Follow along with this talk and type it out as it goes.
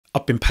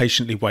I've been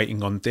patiently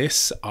waiting on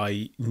this.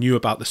 I knew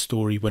about the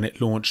story when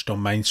it launched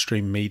on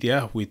mainstream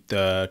media with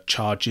the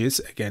charges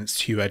against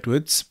Huw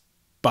Edwards,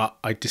 but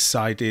I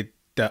decided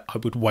that I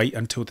would wait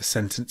until the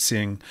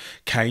sentencing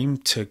came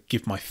to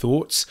give my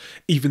thoughts,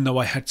 even though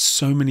I had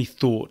so many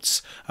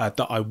thoughts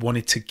that I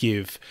wanted to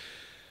give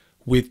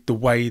with the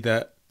way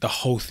that the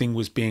whole thing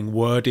was being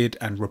worded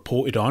and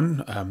reported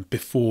on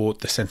before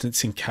the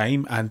sentencing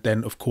came. And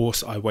then, of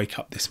course, I wake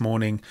up this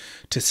morning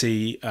to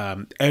see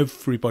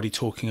everybody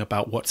talking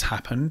about what's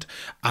happened.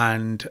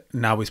 And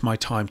now is my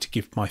time to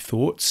give my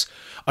thoughts.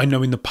 I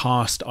know in the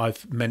past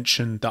I've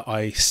mentioned that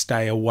I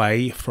stay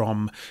away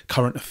from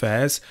current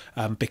affairs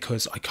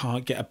because I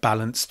can't get a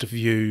balanced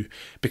view,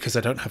 because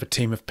I don't have a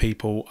team of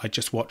people. I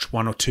just watch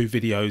one or two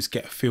videos,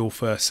 get a feel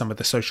for some of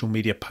the social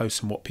media posts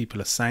and what people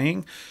are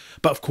saying.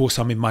 But of course,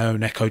 I'm in my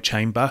own echo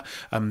chamber.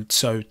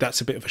 So that's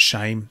a bit of a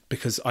shame,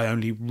 because I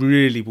only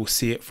really will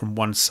see it from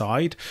one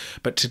side.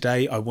 But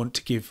today I want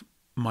to give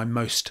my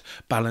most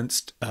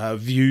balanced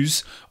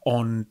views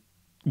on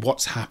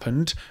what's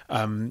happened,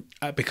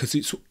 because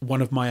it's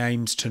one of my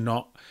aims to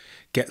not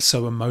get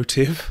so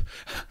emotive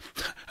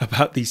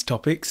about these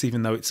topics,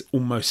 even though it's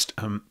almost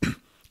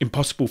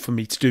impossible for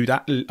me to do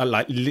that,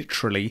 like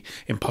literally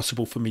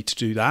impossible for me to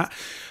do that.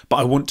 But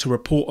I want to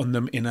report on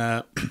them in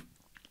a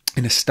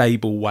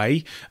stable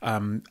way,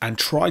 and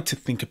try to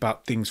think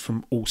about things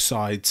from all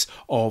sides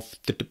of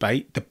the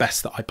debate the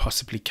best that I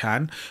possibly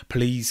can.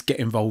 Please get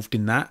involved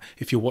in that.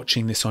 If you're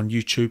watching this on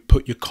YouTube,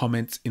 put your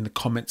comments in the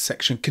comments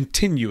section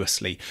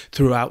continuously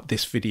throughout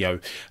this video.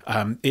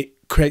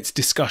 It creates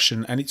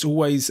discussion, and it's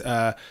always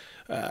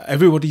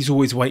everybody's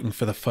always waiting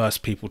for the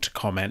first people to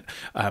comment.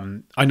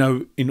 I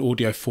know in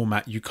audio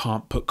format you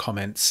can't put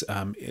comments.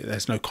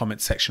 There's no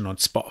comment section on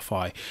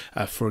Spotify,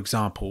 for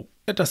example.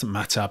 It doesn't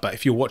matter, but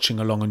if you're watching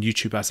along on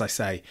YouTube, as I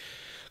say,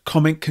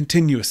 comment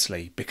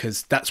continuously,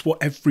 because that's what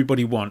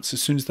everybody wants.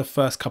 As soon as the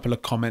first couple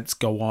of comments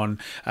go on,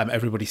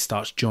 everybody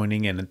starts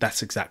joining in, and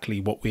that's exactly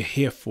what we're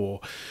here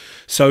for.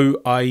 So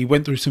I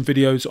went through some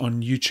videos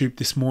on YouTube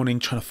this morning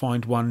trying to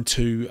find one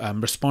to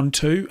respond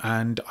to,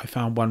 and I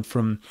found one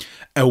from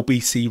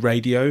LBC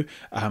Radio,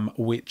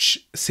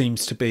 which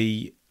seems to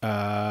be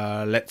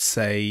let's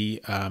say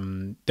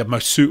the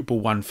most suitable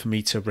one for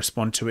me to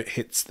respond to. It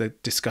hits the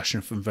discussion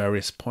from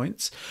various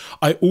points.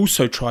 I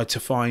also tried to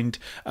find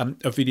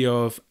a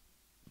video of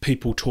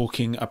people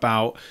talking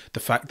about the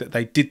fact that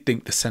they did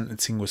think the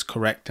sentencing was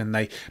correct, and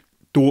they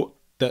thought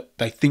that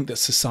they think that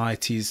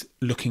society is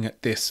looking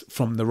at this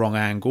from the wrong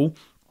angle,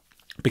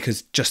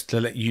 because just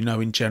to let you know,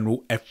 in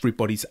general,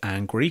 everybody's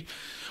angry.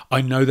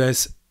 I know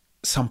there's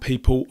some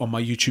people on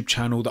my YouTube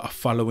channel that are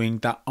following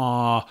that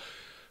are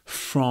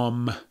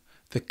from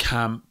the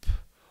camp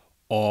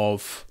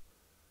of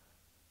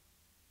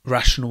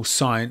rational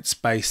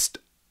science-based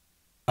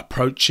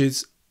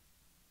approaches,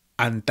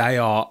 and they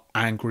are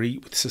angry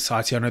with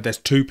society. I know there's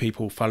two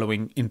people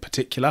following in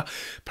particular.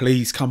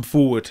 Please come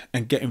forward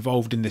and get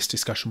involved in this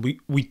discussion.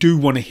 We do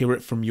want to hear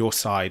it from your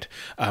side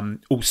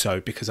also,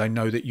 because I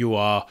know that you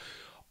are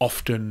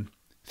often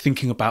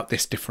thinking about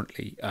this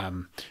differently.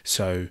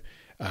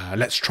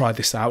 Let's try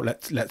this out.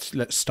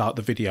 Let's start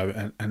the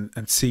video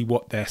and see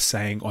what they're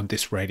saying on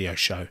this radio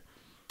show.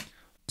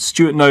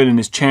 Stuart Nolan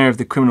is chair of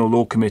the Criminal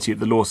Law Committee at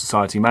the Law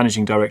Society,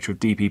 managing director of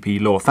DPP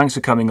Law. Thanks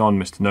for coming on,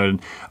 Mr. Nolan.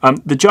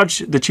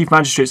 The chief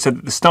magistrate, said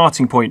that the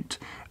starting point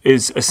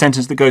is a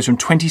sentence that goes from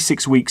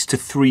 26 weeks to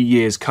 3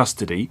 years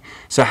custody.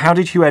 So how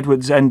did Huw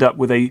Edwards end up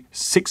with a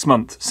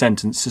 6-month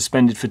sentence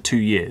suspended for 2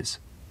 years?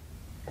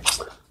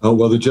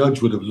 Well, the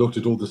judge would have looked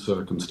at all the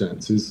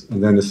circumstances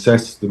and then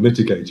assessed the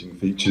mitigating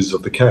features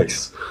of the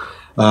case.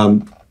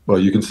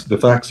 The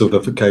facts of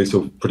the case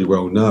are pretty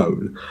well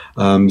known.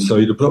 So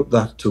he'd have put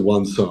that to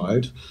one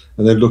side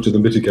and then looked at the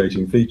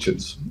mitigating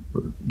features,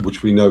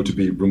 which we know to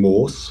be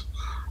remorse,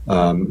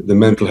 the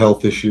mental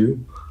health issue,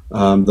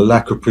 the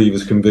lack of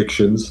previous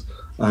convictions,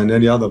 and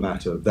any other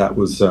matter that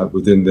was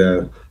within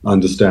their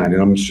understanding.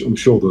 I'm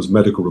sure there was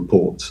medical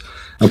reports.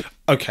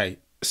 Okay.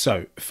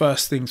 So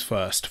first things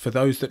first, for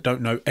those that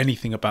don't know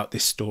anything about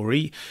this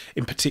story,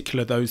 in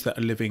particular those that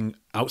are living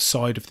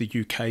outside of the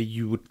UK,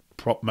 you would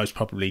most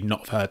probably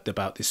not have heard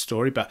about this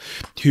story, but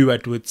Huw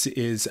Edwards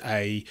is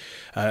a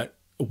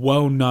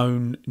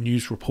well-known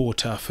news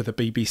reporter for the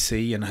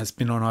BBC and has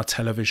been on our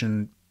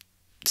television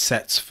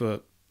sets for,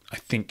 I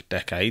think,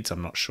 decades.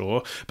 I'm not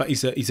sure, but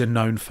he's a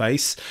known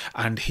face,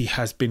 and he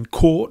has been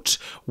caught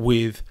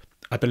with,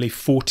 I believe,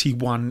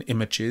 41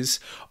 images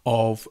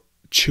of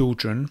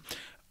children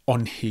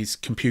on his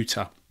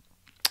computer,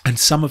 and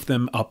some of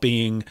them are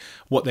being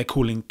what they're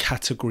calling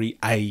category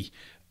A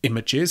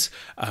images,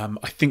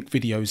 I think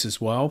videos as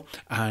well,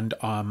 and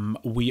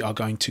we are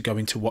going to go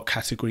into what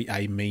category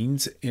A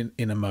means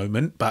in a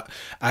moment. But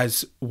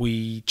as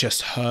we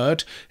just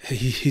heard,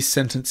 his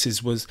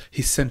sentencing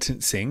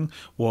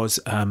was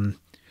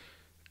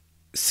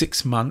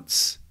 6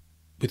 months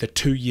with a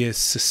 2 years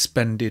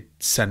suspended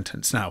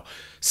sentence. Now,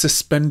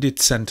 suspended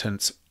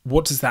sentence,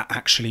 what does that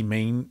actually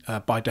mean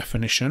by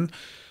definition?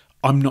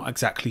 I'm not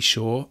exactly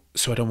sure,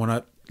 so I don't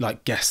want to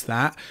guess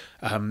that.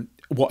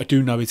 what I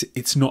do know is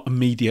it's not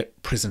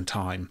immediate prison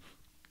time.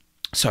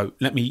 So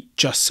let me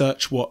just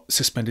search what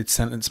suspended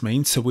sentence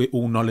means so we're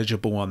all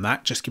knowledgeable on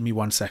that. Just give me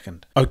 1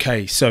 second.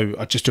 Okay, so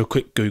I'll just do a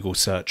quick Google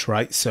search,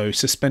 right? So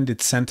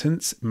suspended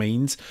sentence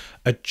means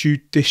a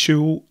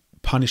judicial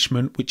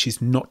punishment which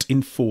is not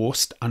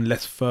enforced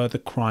unless further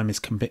crime is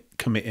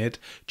committed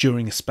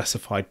during a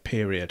specified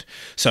period.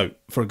 So,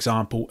 for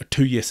example, a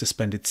 2-year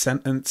suspended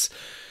sentence,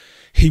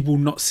 he will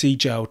not see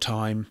jail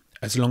time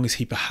as long as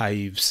he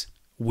behaves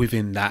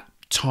within that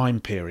time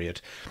period.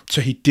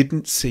 So he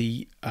didn't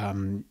see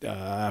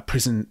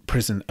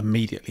prison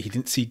immediately. He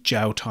didn't see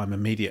jail time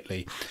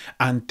immediately.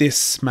 And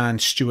this man,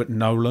 Stuart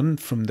Nolan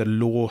from the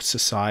Law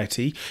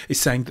Society, is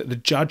saying that the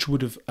judge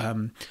would have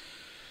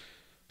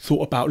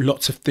thought about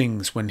lots of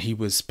things when he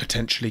was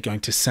potentially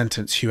going to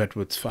sentence Huw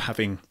Edwards for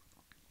having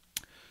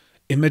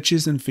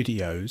images and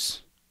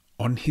videos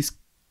on his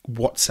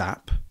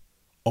WhatsApp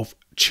of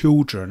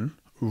children,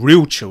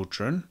 real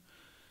children,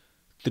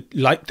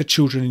 like the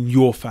children in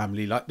your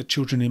family, like the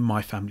children in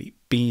my family,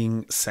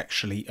 being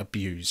sexually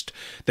abused.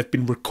 They've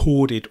been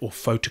recorded or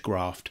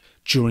photographed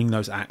during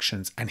those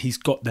actions, and he's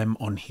got them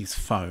on his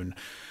phone.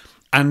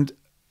 And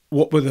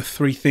what were the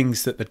 3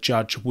 things that the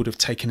judge would have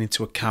taken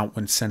into account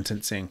when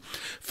sentencing?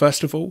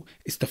 First of all,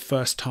 it's the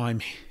first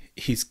time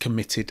he's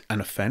committed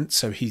an offence,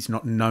 so he's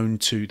not known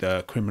to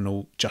the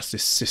criminal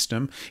justice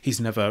system. He's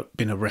never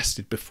been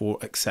arrested before,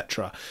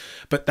 etc.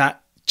 But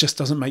that just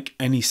doesn't make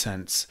any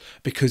sense,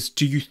 because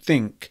do you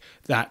think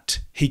that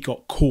he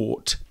got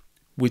caught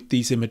with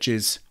these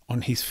images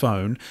on his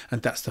phone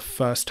and that's the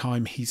first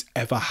time he's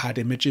ever had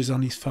images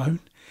on his phone?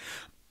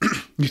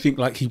 You think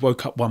like he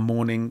woke up one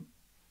morning,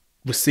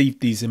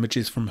 received these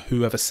images from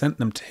whoever sent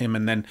them to him,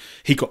 and then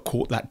he got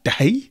caught that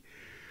day?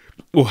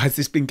 Or has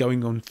this been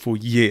going on for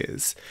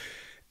years?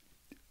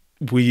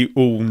 We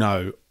all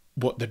know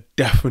what the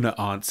definite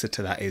answer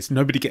to that is.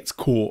 Nobody gets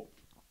caught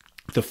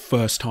the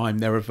first time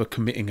they're ever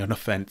committing an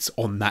offence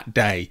on that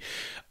day,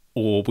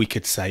 or we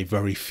could say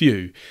very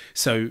few.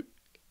 So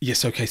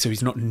yes, okay, so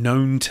he's not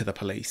known to the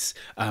police,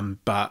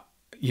 but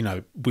you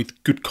know,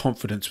 with good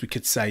confidence we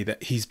could say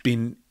that he's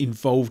been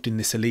involved in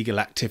this illegal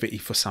activity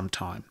for some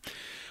time.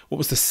 What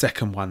was the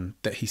second one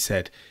that he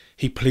said?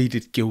 He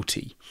pleaded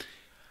guilty.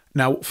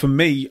 Now for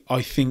me,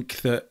 I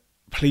think that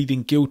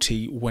pleading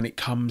guilty when it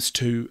comes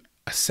to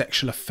a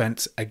sexual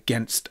offence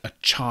against a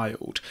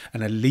child,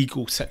 an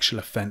illegal sexual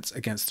offence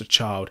against a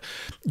child,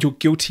 your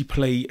guilty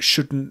plea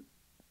shouldn't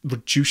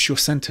reduce your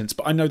sentence.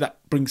 But I know that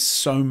brings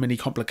so many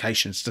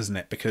complications, doesn't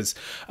it? Because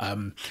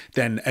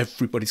then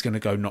everybody's going to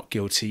go not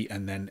guilty,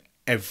 and then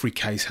every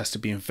case has to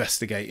be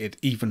investigated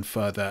even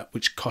further,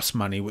 which costs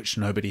money, which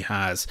nobody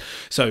has.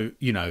 So,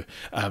 you know,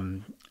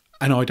 and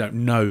I don't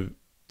know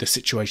the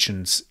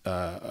situations,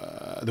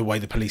 the way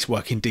the police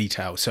work in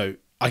detail. So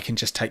I can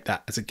just take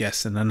that as a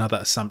guess and another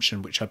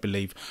assumption, which I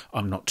believe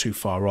I'm not too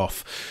far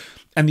off.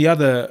 And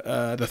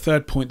the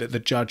third point that the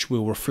judge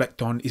will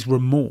reflect on is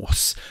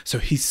remorse. So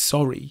he's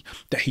sorry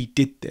that he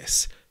did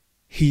this.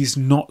 He's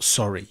not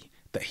sorry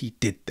that he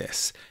did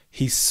this.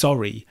 He's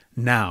sorry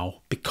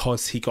now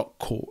because he got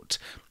caught.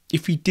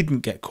 If he didn't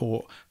get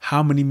caught,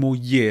 how many more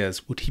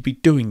years would he be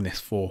doing this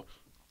for?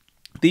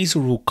 These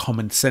are all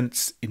common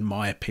sense, in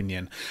my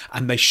opinion,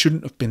 and they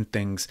shouldn't have been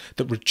things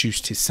that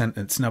reduced his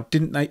sentence. Now,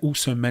 didn't they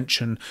also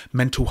mention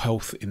mental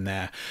health in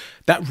there?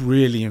 That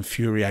really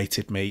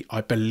infuriated me. I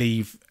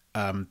believe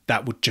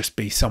that would just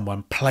be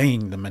someone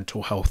playing the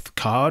mental health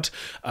card.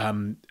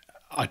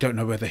 I don't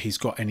know whether he's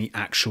got any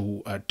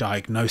actual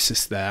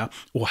diagnosis there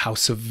or how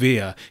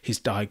severe his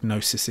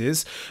diagnosis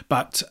is,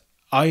 but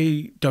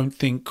I don't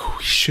think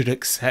we should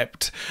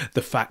accept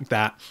the fact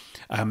that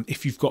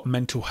if you've got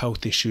mental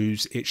health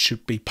issues, it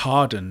should be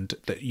pardoned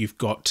that you've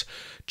got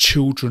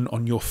children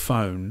on your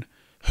phone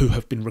who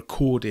have been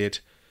recorded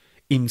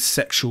in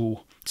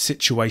sexual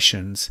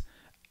situations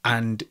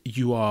and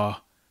you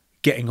are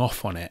getting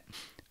off on it.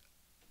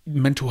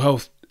 Mental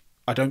health,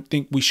 I don't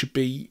think we should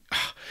be,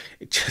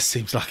 it just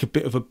seems like a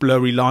bit of a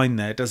blurry line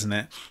there, doesn't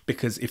it?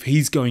 Because if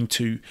he's going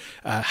to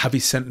have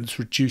his sentence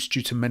reduced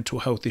due to mental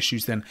health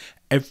issues, then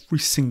every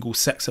single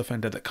sex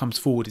offender that comes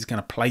forward is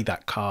going to play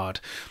that card.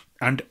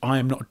 And I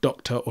am not a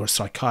doctor or a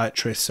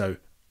psychiatrist, so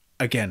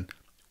again,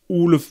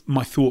 all of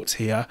my thoughts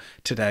here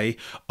today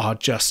are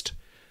just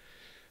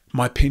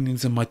my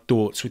opinions and my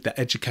thoughts with the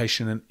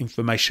education and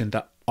information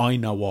that I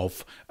know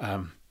of.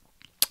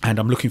 And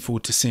I'm looking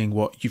forward to seeing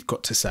what you've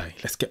got to say.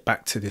 Let's get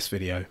back to this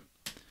video.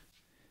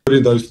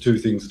 Putting those two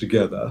things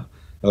together,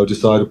 I'll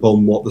decide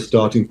upon what the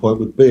starting point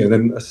would be, and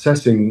then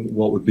assessing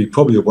what would be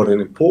probably what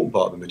an important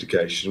part of the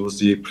mitigation was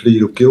the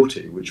plea of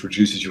guilty, which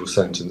reduces your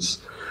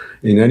sentence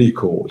in any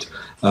court.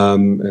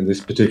 In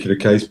this particular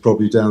case,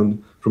 probably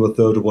down from a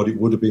third of what it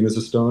would have been as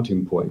a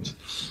starting point.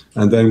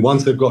 And then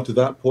once they've got to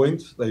that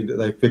point, they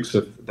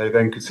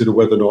then consider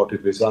whether or not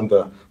if it's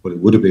under, well, it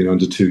would have been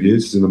under 2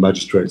 years in the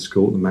magistrate's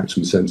court, the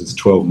maximum sentence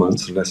 12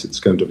 months, unless it's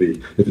going to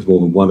be, if it's more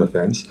than one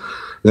offence,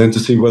 then to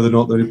see whether or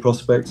not there are any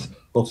prospects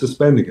of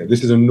suspending it.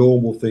 This is a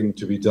normal thing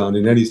to be done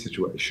in any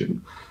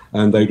situation.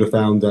 and they would have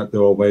found that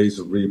there are ways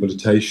of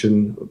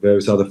rehabilitation,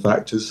 various other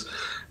factors,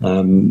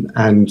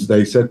 and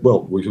they said,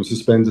 well, we can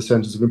suspend the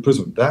sentence of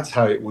imprisonment. That's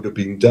how it would have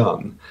been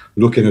done,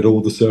 looking at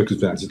all the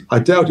circumstances. I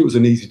doubt it was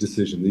an easy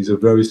decision. These are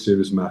very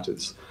serious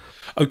matters.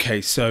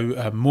 Okay,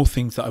 so more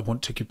things that I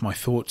want to give my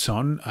thoughts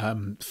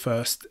on.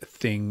 First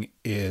thing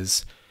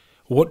is,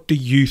 what do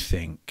you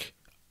think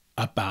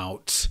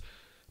about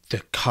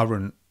the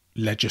current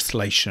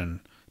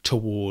legislation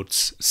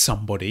towards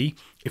somebody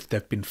if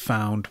they've been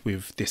found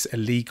with this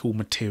illegal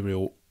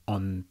material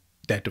on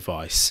their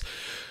device?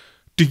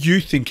 Do you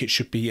think it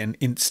should be an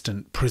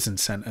instant prison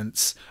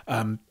sentence?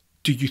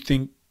 Do you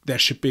think there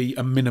should be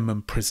a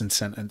minimum prison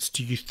sentence?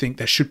 Do you think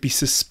there should be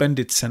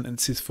suspended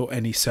sentences for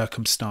any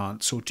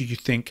circumstance? Or do you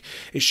think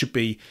it should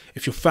be,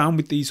 if you're found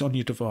with these on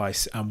your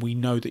device and we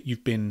know that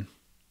you've been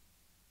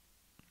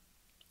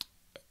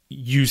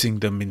using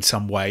them in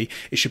some way,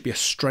 it should be a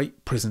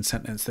straight prison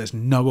sentence? There's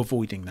no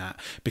avoiding that,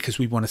 because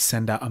we want to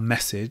send out a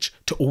message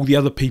to all the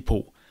other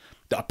people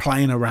that are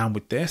playing around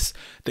with this,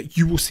 that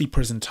you will see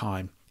prison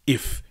time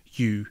if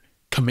you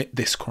commit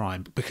this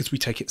crime, because we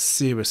take it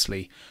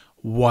seriously.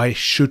 Why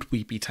should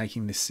we be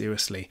taking this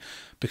seriously?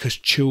 Because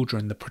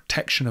children, the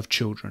protection of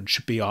children,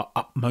 should be our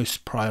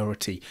utmost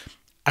priority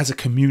as a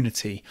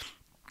community.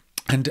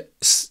 And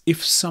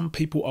if some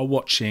people are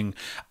watching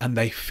and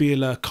they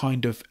feel a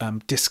kind of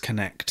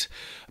disconnect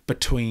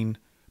between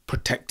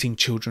protecting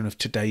children of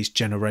today's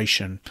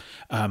generation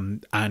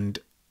and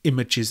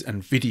images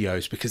and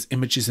videos, because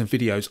images and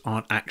videos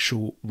aren't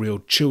actual real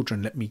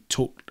children, let me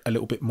talk a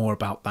little bit more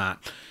about that.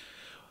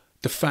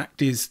 The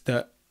fact is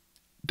that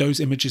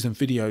those images and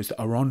videos that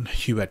are on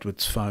Huw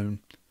Edwards' phone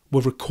were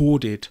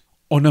recorded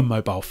on a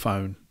mobile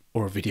phone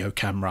or a video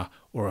camera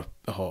or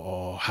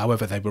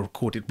however they were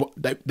recorded.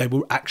 They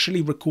were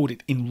actually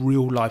recorded in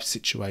real life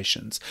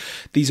situations.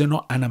 These are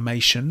not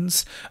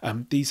animations.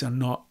 These are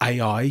not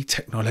AI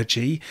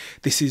technology.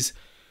 This is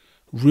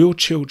real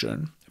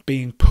children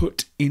being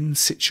put in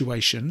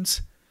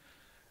situations,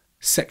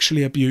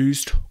 sexually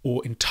abused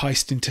or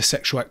enticed into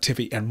sexual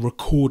activity, and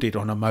recorded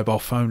on a mobile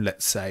phone,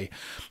 let's say.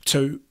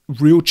 So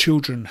real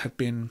children have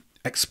been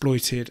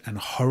exploited and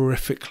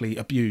horrifically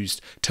abused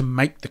to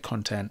make the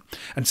content,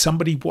 and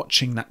somebody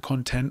watching that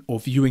content or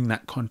viewing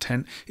that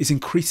content is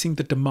increasing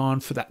the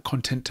demand for that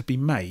content to be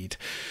made.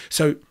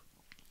 So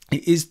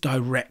it is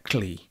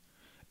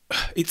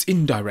it's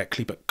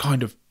indirectly, but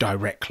kind of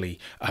directly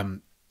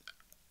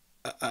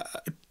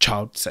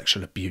child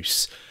sexual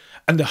abuse.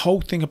 And the whole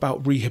thing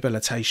about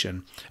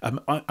rehabilitation,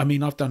 I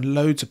mean, I've done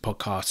loads of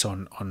podcasts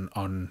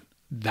on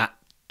that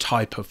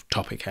type of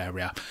topic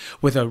area,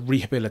 whether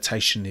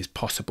rehabilitation is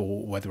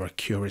possible, whether a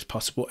cure is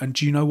possible. And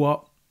do you know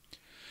what?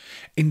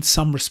 In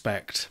some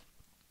respect,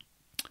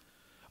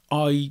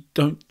 I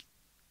don't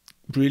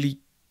really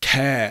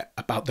care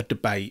about the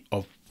debate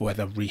of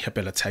whether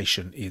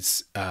rehabilitation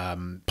is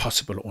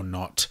possible or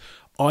not.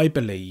 I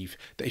believe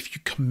that if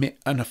you commit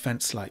an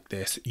offence like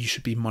this, you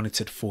should be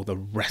monitored for the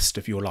rest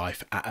of your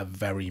life at a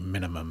very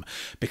minimum.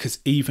 Because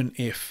even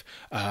if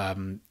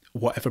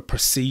whatever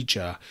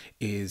procedure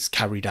is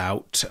carried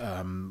out,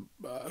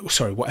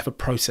 whatever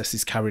process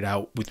is carried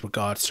out with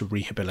regards to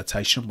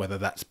rehabilitation, whether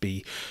that's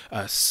be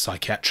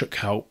psychiatric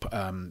help,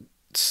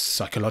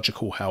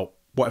 psychological help,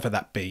 whatever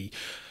that be,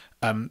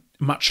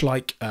 much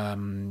like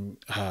an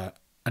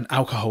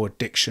alcohol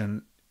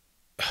addiction,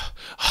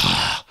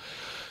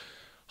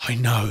 I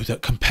know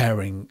that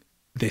comparing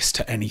this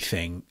to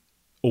anything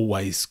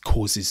always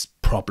causes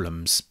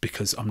problems,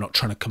 because I'm not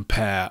trying to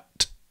compare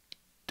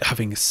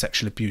having a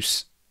sexual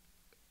abuse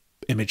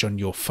image on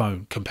your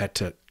phone compared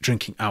to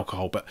drinking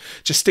alcohol, but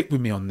just stick with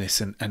me on this,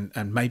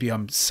 and maybe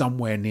I'm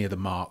somewhere near the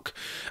mark.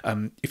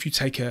 If you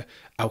take a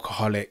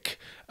alcoholic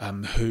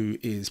who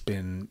has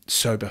been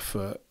sober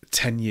for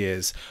 10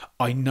 years,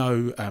 I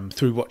know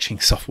through watching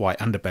Soft White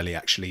Underbelly,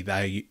 actually,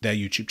 their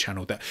YouTube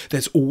channel, that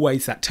there's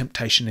always that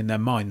temptation in their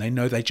mind. They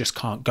know they just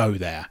can't go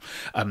there,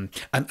 and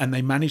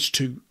they manage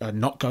to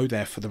not go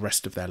there for the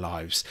rest of their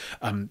lives.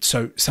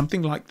 So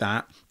something like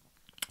that,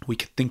 we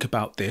could think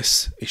about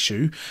this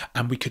issue,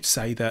 and we could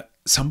say that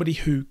somebody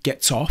who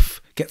gets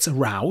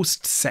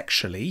aroused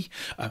sexually,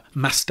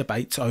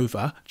 masturbates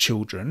over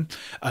children,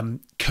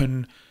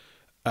 can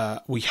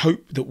we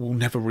hope that will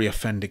never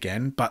reoffend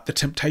again, but the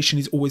temptation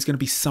is always going to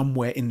be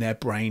somewhere in their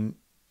brain,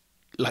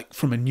 like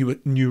from a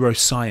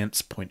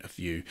neuroscience point of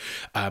view,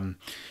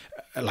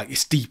 like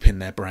it's deep in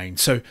their brain.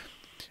 So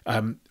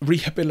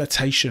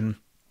rehabilitation,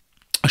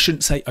 I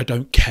shouldn't say I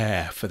don't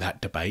care for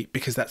that debate,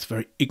 because that's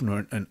very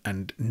ignorant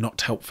and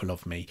not helpful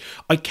of me.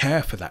 I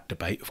care for that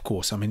debate, of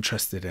course, I'm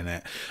interested in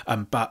it,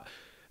 but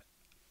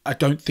I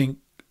don't think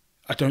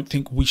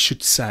we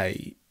should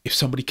say, if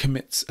somebody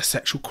commits a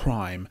sexual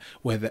crime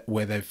where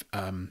they've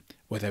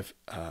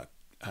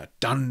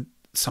done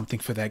something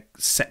for their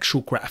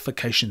sexual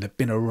gratification, they've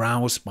been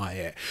aroused by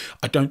it,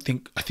 I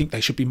think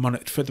they should be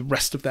monitored for the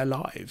rest of their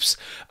lives,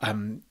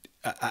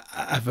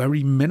 a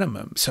very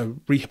minimum. So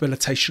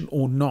rehabilitation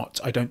or not,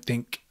 I don't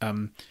think,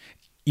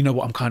 you know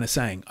what I'm kind of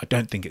saying, I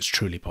don't think it's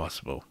truly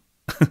possible.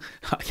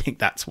 I think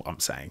that's what I'm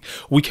saying.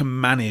 We can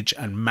manage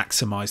and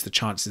maximize the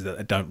chances that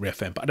they don't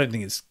reoffend, but I don't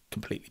think it's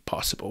completely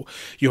possible.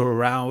 You're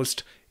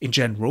aroused in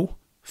general.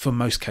 For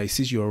most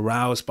cases, you're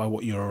aroused by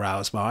what you're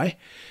aroused by.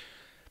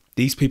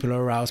 These people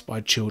are aroused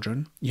by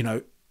children, you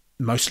know,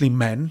 mostly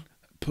men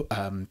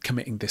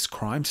committing this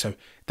crime. So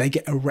they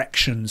get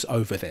erections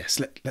over this.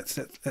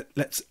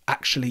 Let's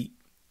actually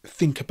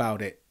think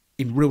about it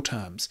in real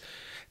terms.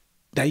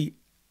 They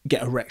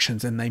get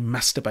erections and they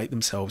masturbate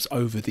themselves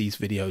over these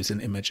videos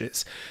and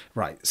images.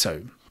 Right,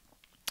 so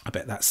I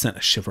bet that sent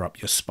a shiver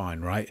up your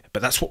spine, right?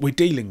 But that's what we're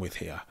dealing with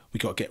here. We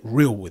got to get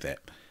real with it.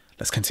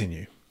 Let's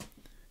continue.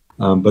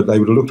 But they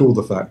would have looked at all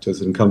the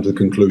factors and come to the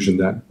conclusion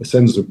that a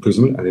sentence of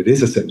imprisonment, and it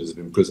is a sentence of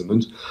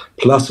imprisonment,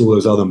 plus all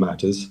those other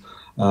matters,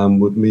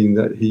 would mean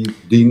that he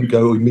didn't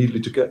go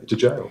immediately to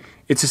jail.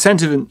 It's a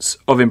sentence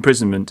of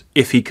imprisonment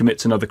if he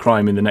commits another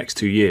crime in the next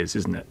 2 years,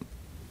 isn't it?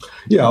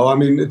 Yeah, well, I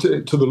mean,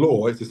 to the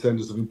law, it's a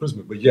sentence of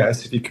imprisonment. But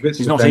yes, if he commits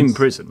He's an not offence, in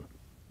prison.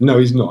 No,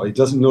 he's not. He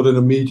doesn't. Not an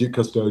immediate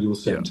custodial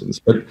sentence,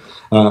 but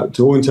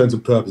to all intents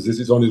and purposes,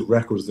 it's on his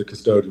record as a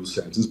custodial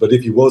sentence. But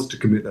if he was to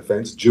commit an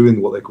offence during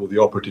what they call the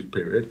operative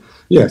period,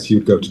 yes, he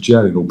would go to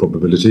jail in all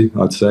probability,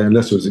 I'd say,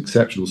 unless there was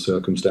exceptional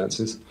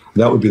circumstances.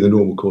 That would be the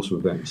normal course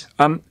of events.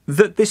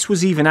 That this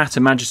was even at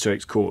a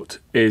magistrate's court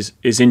is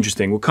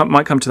interesting.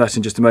 Might come to that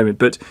in just a moment.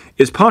 But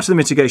as part of the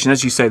mitigation,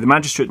 as you say, the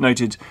magistrate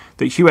noted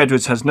that Huw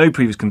Edwards has no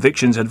previous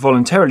convictions, had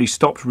voluntarily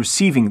stopped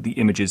receiving the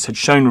images, had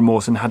shown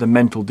remorse and had a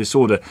mental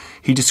disorder.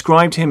 He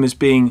described him as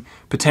being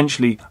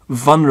potentially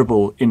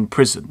vulnerable in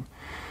prison,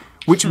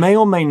 which may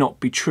or may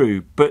not be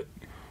true. But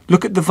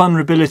look at the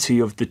vulnerability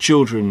of the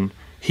children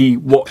he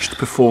watched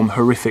perform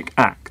horrific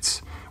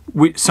acts.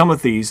 Some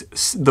of these,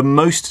 the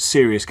most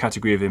serious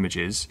category of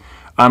images,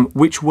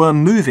 which were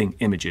moving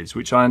images,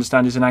 which I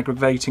understand is an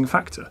aggravating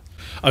factor.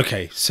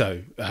 Okay,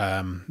 so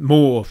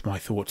more of my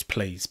thoughts,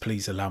 please.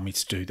 Please allow me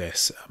to do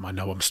this. I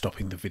know I'm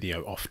stopping the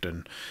video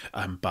often,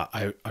 but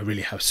I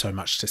really have so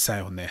much to say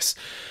on this.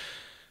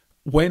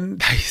 When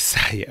they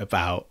say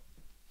about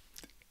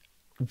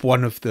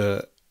one of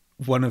the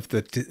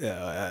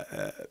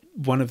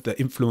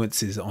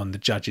influences on the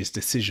judge's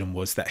decision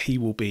was that he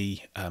will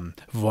be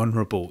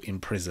vulnerable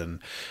in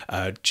prison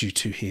due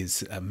to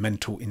his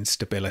mental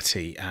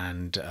instability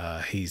and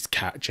his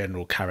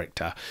general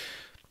character.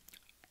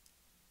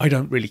 I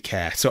don't really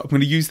care. So I'm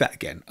going to use that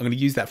again. I'm going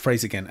to use that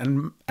phrase again.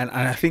 And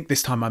I think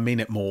this time I mean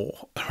it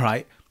more,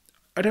 right?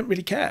 I don't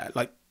really care.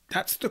 Like,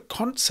 that's the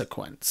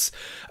consequence.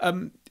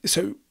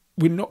 So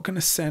we're not going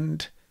to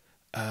send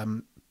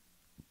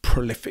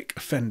prolific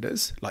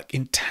offenders, like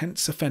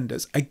intense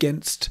offenders,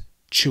 against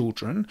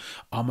children,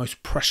 our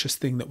most precious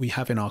thing that we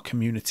have in our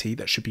community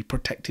that should be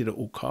protected at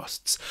all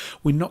costs.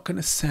 We're not going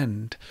to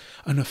send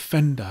an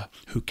offender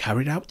who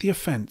carried out the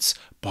offence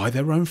by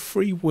their own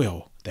free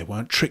will. They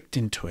weren't tricked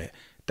into it.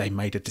 They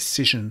made a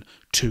decision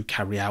to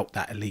carry out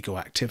that illegal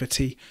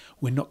activity.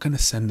 We're not going to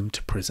send them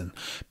to prison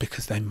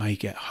because they may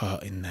get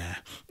hurt in there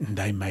and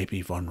they may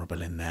be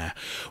vulnerable in there.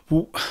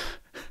 Well,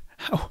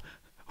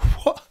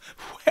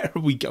 where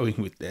are we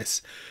going with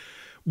this?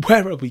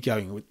 Where are we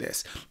going with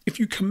this? If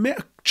you commit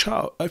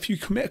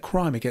a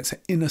crime against an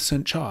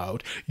innocent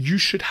child, you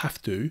should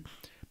have to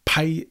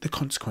pay the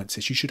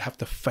consequences. You should have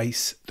to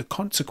face the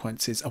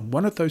consequences. And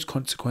one of those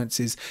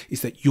consequences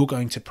is that you're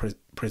going to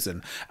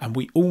prison. And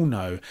we all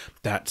know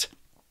that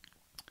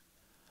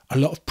a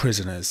lot of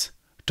prisoners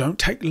don't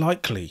take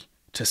lightly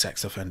to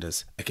sex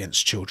offenders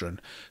against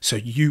children. So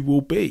you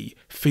will be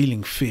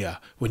feeling fear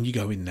when you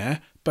go in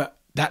there. But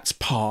that's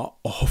part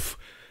of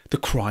the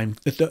crime,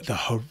 the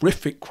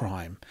horrific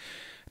crime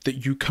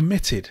that you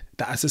committed,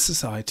 that as a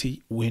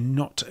society we're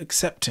not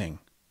accepting.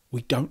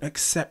 We don't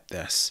accept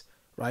this,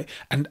 right?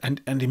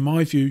 And in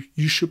my view,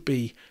 you should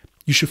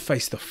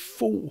face the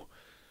full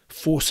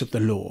force of the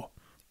law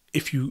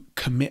if you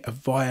commit a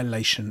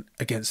violation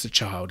against a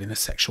child in a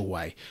sexual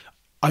way.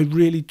 I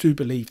really do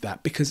believe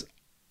that, because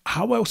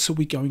how else are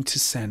we going to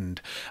send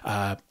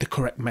the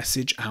correct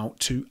message out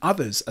to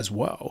others as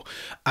well?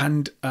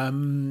 And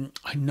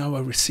I know I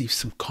received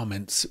some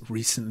comments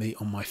recently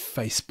on my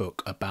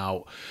Facebook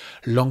about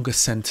longer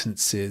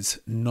sentences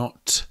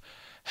not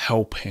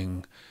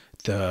helping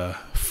the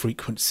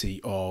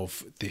frequency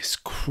of this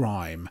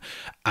crime.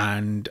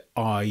 And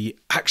I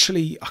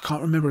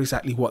can't remember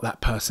exactly what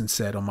that person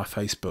said on my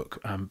Facebook,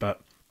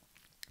 but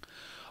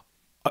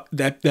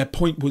their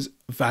point was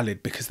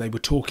valid, because they were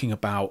talking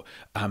about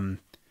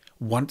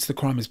once the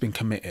crime has been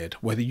committed,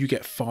 whether you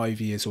get 5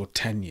 years or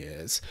 10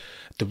 years,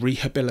 the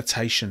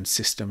rehabilitation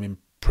system in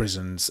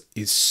prisons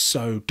is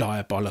so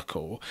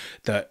diabolical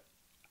that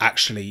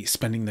actually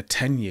spending the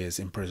 10 years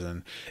in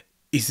prison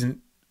isn't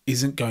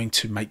going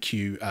to make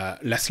you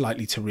less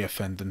likely to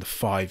reoffend than the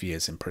 5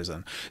 years in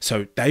prison.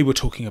 So they were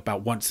talking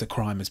about once the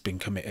crime has been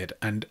committed,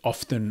 and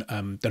often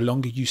the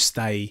longer you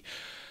stay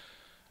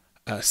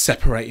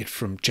separated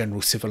from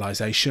general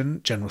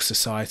civilization, general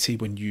society,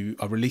 when you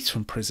are released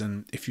from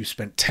prison, if you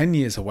spent 10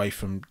 years away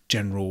from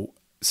general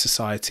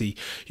society,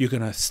 you're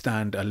going to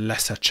stand a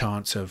lesser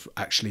chance of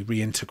actually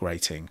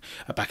reintegrating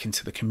back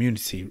into the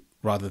community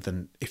rather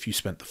than if you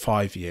spent the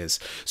 5 years.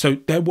 So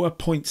there were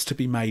points to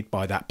be made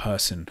by that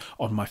person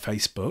on my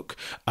Facebook.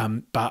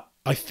 But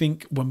I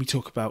think when we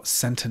talk about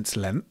sentence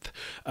length,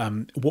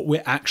 what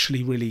we're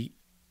actually really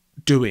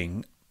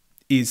doing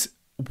is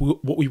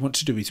what we want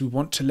to do is we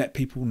want to let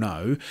people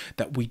know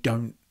that we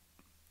don't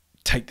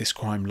take this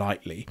crime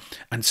lightly.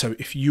 And so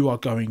if you are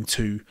going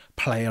to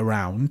play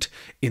around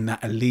in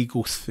that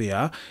illegal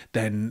sphere,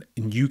 then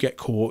and you get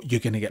caught, you're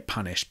going to get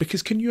punished.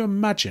 Because can you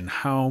imagine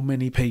how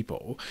many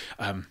people,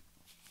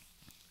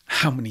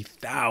 how many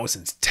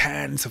thousands,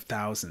 tens of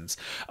thousands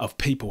of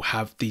people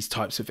have these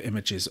types of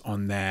images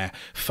on their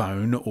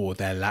phone or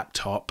their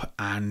laptop,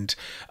 and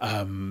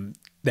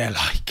they're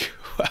like,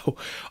 well,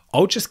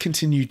 I'll just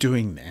continue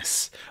doing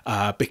this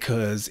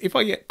because if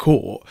I get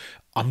caught,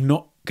 I'm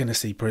not going to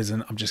see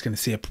prison. I'm just going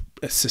to see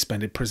a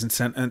suspended prison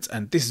sentence,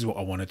 and this is what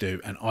I want to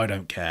do, and I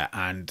don't care.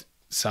 And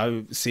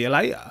so see you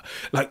later.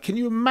 Like, can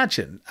you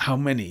imagine how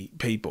many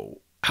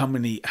people, how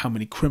many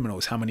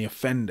criminals, how many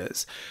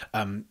offenders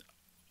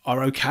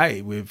are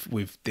okay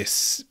with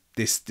this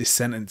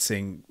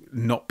sentencing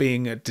not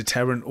being a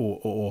deterrent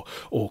or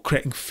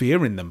creating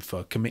fear in them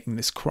for committing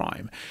this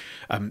crime?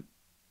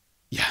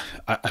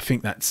 I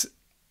think that's.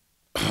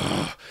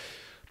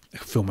 I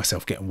feel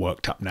myself getting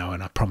worked up now,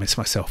 and I promised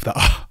myself that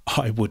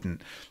I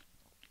wouldn't.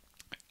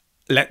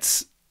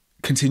 Let's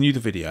continue the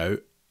video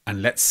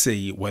and let's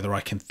see whether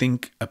I can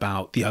think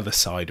about the other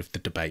side of the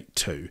debate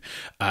too.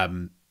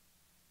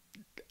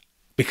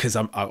 Because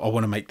I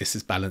want to make this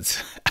as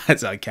balanced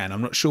as I can.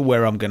 I'm not sure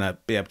where I'm going to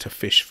be able to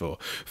fish for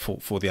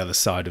the other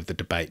side of the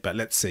debate, but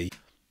let's see.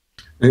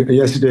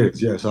 Yes, it is.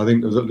 Yes, I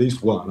think there's at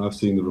least one. I've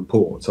seen the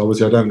reports.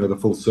 Obviously, I don't know the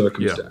full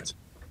circumstance.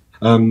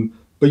 Yeah.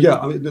 But yeah,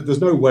 I mean,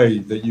 there's no way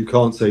that you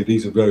can't say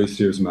these are very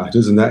serious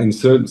matters, and that in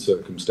certain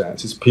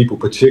circumstances, people,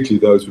 particularly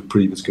those with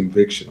previous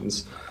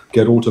convictions,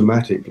 get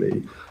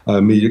automatically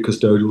immediate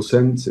custodial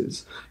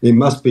sentences. It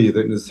must be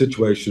that in the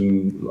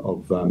situation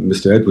of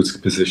Mr. Edwards'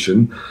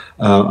 position,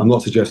 I'm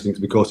not suggesting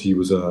it's because he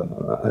was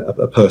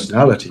a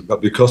personality,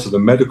 but because of the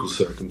medical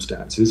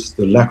circumstances,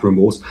 the lack of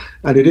remorse,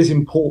 and it is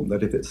important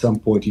that if at some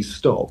point he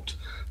stopped,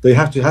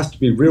 has to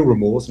be real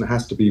remorse, and it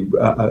has to be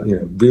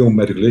real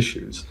medical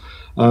issues.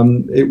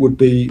 It would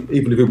be,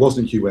 even if it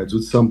wasn't Huw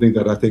Edwards, something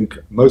that I think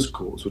most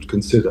courts would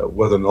consider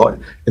whether or not,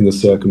 in the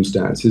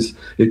circumstances,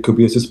 it could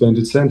be a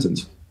suspended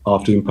sentence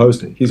after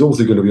imposing it. He's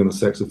also going to be on a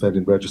sex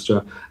offending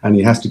register, and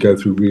he has to go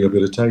through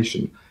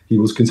rehabilitation. He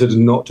was considered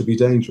not to be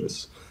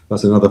dangerous.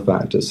 That's another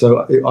factor.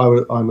 So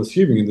I'm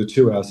assuming in the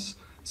 2 hours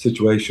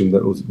situation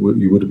that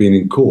you would have been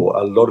in court,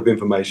 a lot of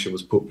information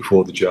was put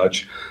before the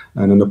judge,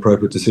 and an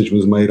appropriate decision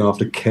was made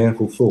after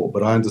careful thought.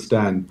 But I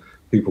understand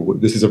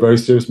this is a very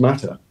serious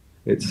matter.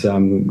 It's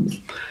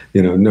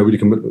nobody.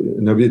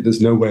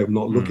 There's no way of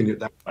not looking at it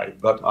that way.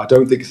 But I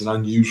don't think it's an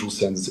unusual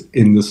sentence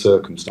in the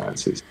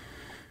circumstances.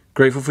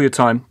 Grateful for your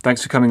time.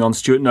 Thanks for coming on.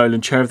 Stuart Nolan,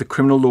 Chair of the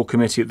Criminal Law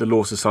Committee at the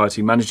Law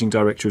Society, Managing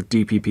Director of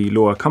DPP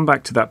Law. I'll come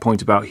back to that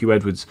point about Huw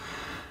Edwards.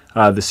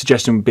 The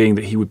suggestion being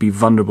that he would be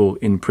vulnerable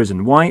in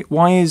prison. Why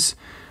is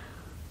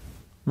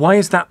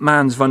that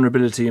man's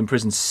vulnerability in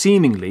prison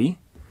seemingly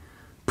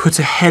put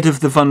ahead of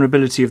the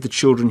vulnerability of the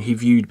children he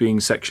viewed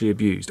being sexually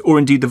abused, or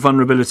indeed the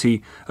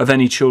vulnerability of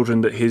any children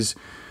that his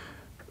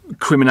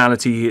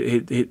criminality,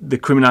 the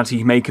criminality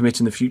he may commit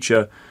in the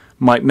future,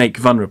 might make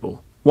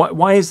vulnerable?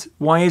 Why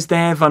is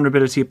their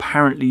vulnerability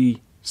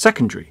apparently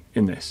secondary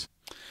in this?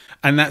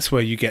 And that's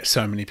where you get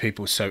so many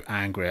people so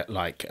angry at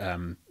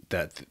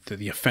that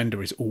the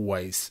offender is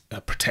always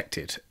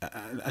protected,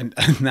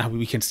 and now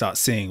we can start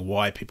seeing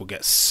why people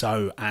get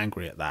so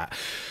angry at that.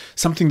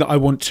 Something that I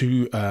want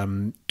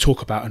to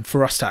talk about, and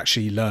for us to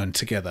actually learn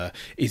together,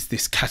 is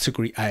this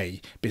category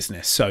A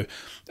business. So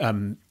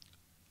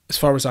as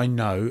far as I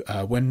know,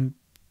 when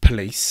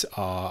police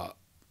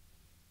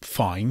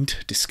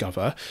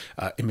discover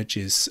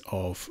images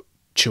of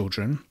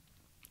children,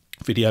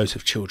 videos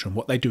of children,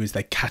 what they do is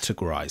they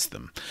categorize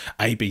them,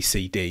 A, B,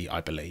 C, D,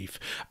 I believe,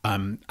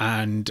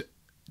 and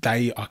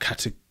they are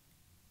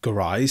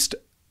categorized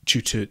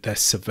due to their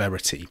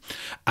severity.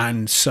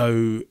 And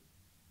so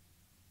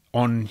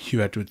on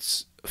Huw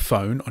Edwards'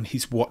 phone, on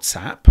his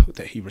WhatsApp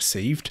that he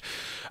received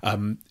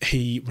a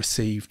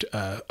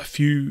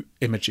few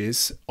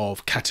images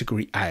of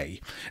category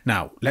A.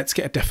 Now, let's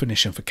get a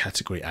definition for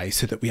category A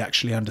so that we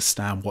actually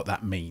understand what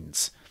that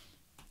means.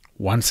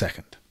 1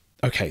 second.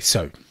 Okay,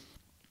 so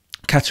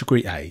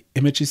category A,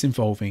 images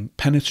involving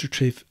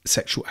penetrative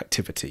sexual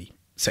activity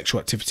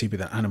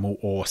with an animal,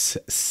 or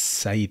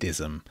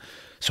sadism.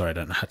 Sorry, I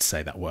don't know how to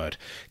say that word.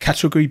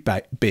 Category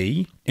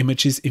B,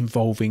 images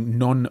involving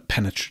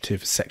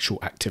non-penetrative sexual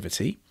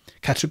activity.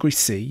 Category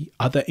C,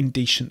 other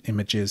indecent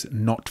images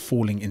not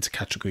falling into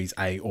categories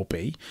A or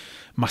B.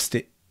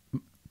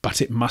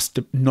 But it must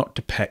not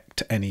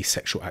depict any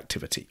sexual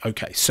activity.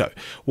 Okay, so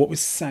what we're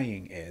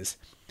saying is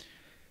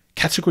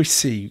category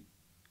C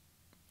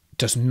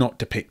does not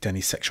depict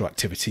any sexual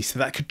activity. So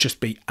that could just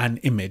be an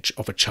image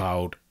of a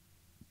child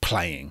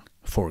playing,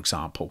 for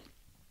example.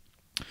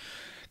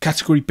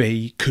 Category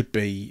B could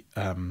be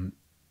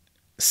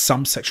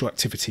some sexual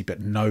activity but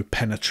no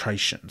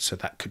penetration. So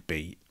that could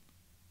be,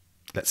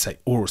 let's say,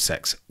 oral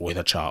sex with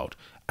a child.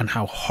 And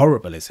how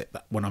horrible is it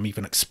that when I'm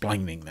even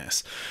explaining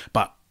this?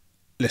 But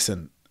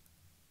listen,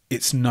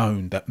 it's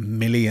known that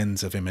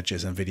millions of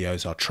images and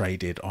videos are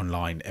traded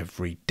online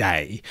every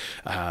day.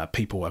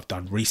 People have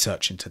done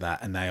research into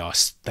that, and they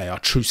are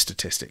true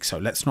statistics. So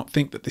let's not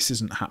think that this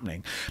isn't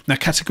happening. Now,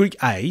 category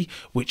A,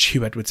 which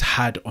Huw Edwards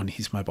had on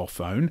his mobile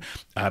phone,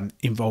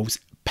 involves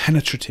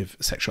penetrative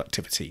sexual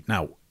activity.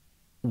 Now,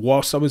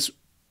 whilst I was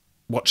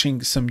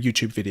watching some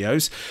YouTube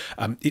videos,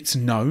 it's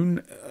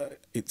known,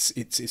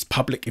 it's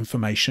public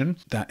information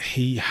that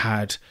he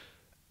had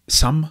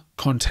some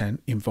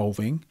content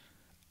involving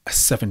a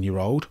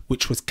 7-year-old,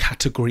 which was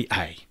category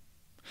A.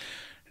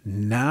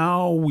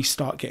 Now we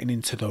start getting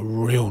into the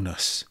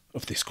realness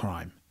of this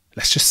crime.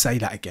 Let's just say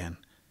that again.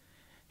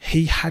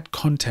 He had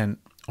content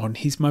on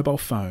his mobile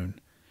phone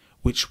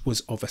which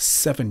was of a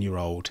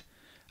 7-year-old,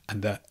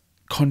 and the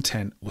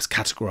content was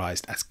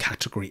categorized as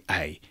category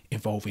A,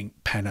 involving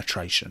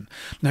penetration.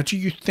 Now, do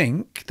you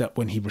think that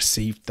when he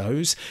received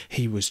those,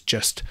 he was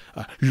just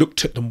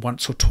looked at them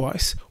once or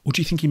twice, or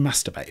do you think he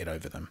masturbated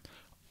over them?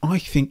 I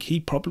think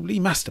he probably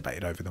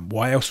masturbated over them.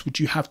 Why else would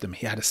you have them?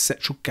 He had a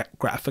sexual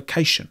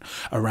gratification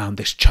around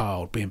this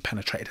child being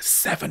penetrated, a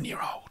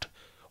 7-year-old.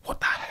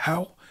 What the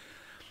hell?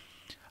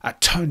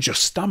 That turns your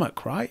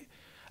stomach, right?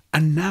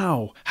 And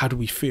now, how do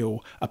we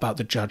feel about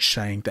the judge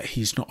saying that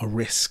he's not a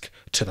risk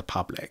to the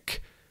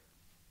public?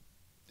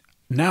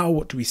 Now,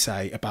 what do we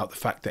say about the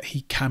fact that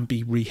he can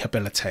be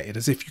rehabilitated,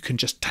 as if you can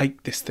just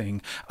take this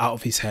thing out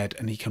of his head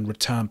and he can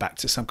return back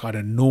to some kind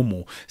of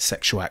normal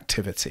sexual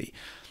activity?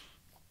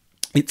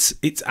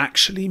 It's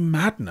actually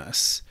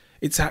madness.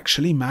 It's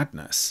actually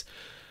madness.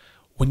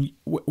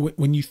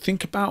 When you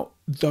think about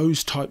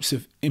those types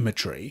of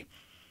imagery,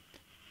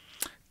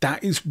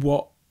 that is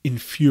what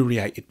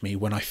infuriated me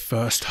when I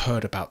first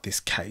heard about this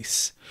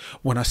case.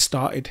 When I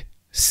started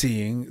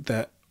seeing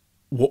that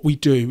what we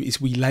do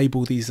is we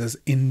label these as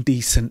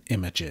indecent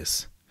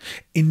images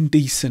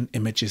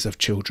of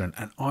children,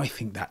 and I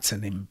think that's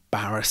an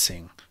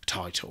embarrassing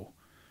title.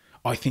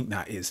 I think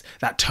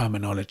that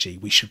terminology,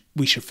 we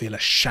should feel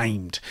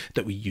ashamed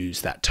that we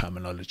use that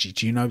terminology.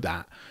 Do you know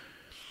that?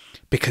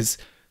 Because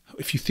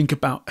if you think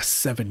about a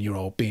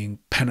 7-year-old being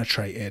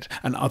penetrated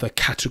and other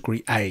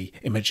category A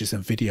images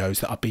and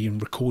videos that are being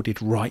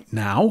recorded right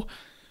now,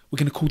 we're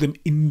going to call them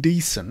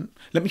indecent.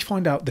 Let me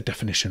find out the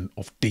definition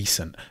of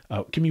decent.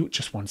 Give me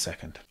just 1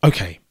 second.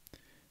 Okay.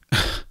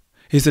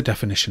 Here's the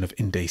definition of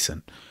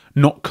indecent.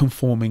 Not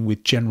conforming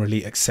with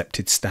generally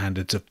accepted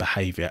standards of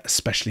behaviour,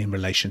 especially in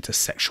relation to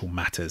sexual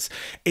matters.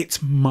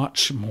 It's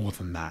much more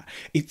than that.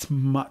 It's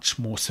much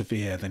more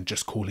severe than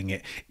just calling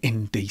it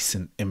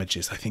indecent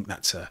images. I think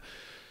that's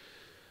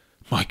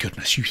my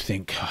goodness, you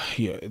think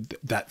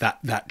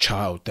that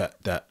child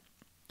that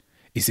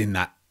is in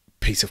that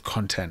piece of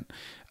content,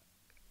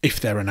 if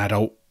they're an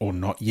adult or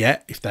not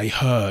yet, if they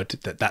heard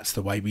that that's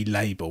the way we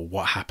label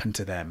what happened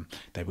to them,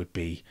 they would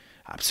be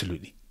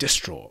absolutely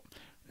distraught.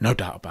 No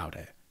doubt about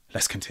it.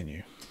 Let's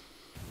continue.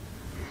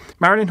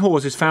 Marilyn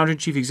Hawes is founder and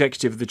chief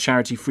executive of the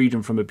charity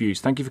Freedom from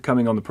Abuse. Thank you for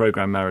coming on the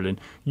programme, Marilyn.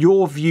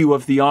 Your view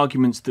of the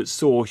arguments that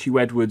saw Huw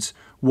Edwards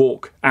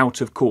walk out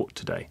of court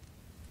today?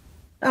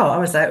 Oh, I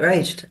was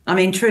outraged. I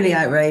mean, truly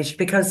outraged,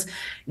 because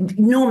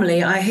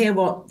normally I hear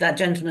what that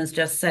gentleman's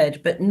just said,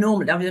 but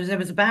normally, I mean, there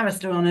was a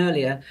barrister on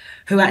earlier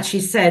who actually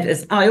said,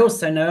 as I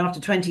also know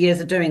after 20 years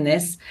of doing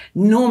this,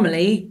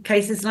 normally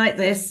cases like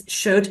this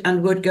should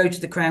and would go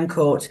to the Crown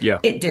Court. Yeah,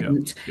 it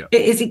didn't. Yeah.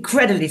 It is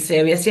incredibly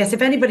serious. Yes,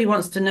 if anybody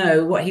wants to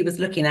know what he was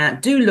looking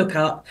at, do look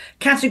up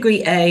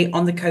category A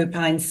on the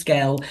Copine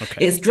scale.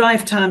 Okay. It's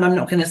drive time. I'm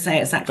not going to say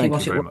exactly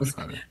what it was,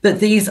 but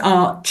these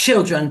are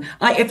children.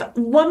 If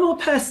one more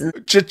person...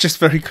 Just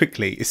very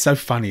quickly, it's so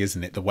funny,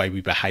 isn't it, the way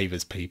we behave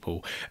as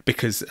people?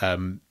 Because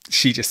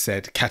she just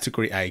said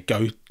category A,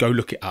 go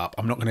look it up.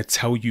 I'm not going to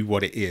tell you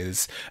what it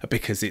is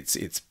because it's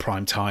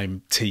primetime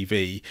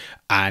TV,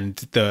 and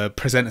the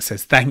presenter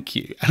says thank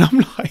you, and I'm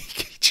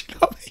like, do you know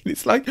what I mean?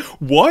 It's like,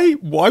 why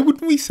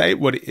wouldn't we say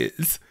what it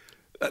is?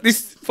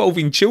 This is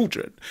involving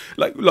children.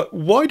 Like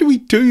why do we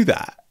do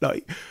that?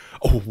 Like,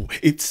 oh,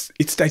 it's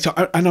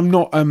daytime, and I'm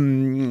not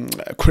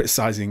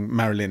criticizing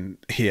Marilyn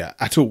here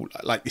at all.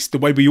 Like, it's the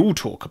way we all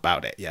talk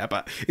about it, yeah.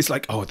 But it's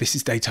like, oh, this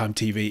is daytime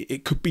TV.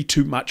 It could be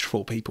too much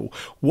for people.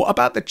 What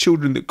about the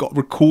children that got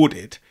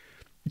recorded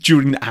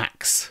during the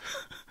acts?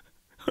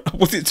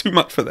 Was it too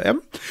much for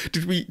them?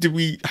 Did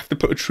we have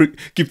to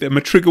give them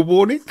a trigger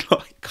warning?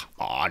 Like, come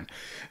on.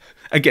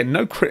 Again,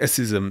 no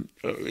criticism.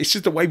 It's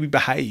just the way we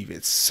behave.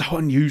 It's so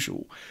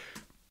unusual.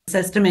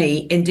 Says to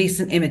me,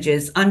 indecent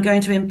images, I'm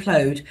going to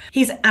implode.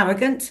 He's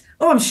arrogant.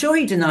 Oh, I'm sure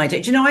he denied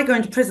it. Do you know, I go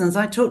into prisons,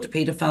 I talk to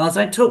paedophiles,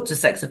 I talk to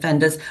sex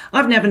offenders.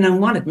 I've never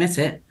known one admit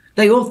it.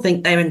 They all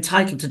think they're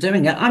entitled to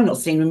doing it. I'm not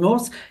seeing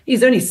remorse.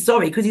 He's only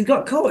sorry because he's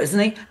got caught, isn't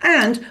he?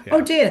 And,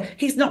 oh dear,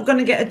 he's not going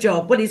to get a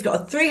job. Well, he's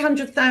got a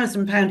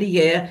 £300,000 a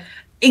year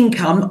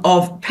income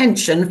of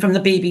pension from the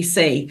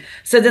BBC.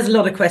 So there's a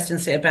lot of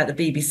questions here about the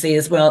BBC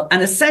as well.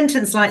 And a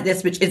sentence like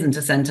this, which isn't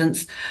a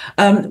sentence,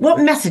 what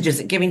message is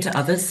it giving to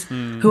others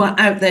who are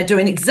out there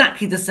doing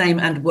exactly the same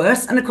and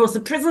worse? And of course, the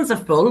prisons are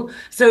full.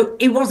 So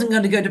he wasn't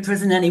going to go to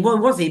prison anymore,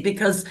 was he?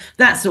 Because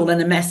that's all in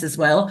a mess as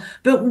well.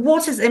 But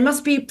what is, there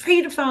must be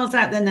paedophiles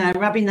out there now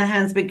rubbing their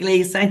hands with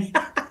glee saying,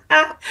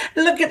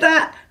 look at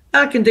that,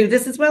 I can do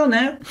this as well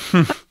now.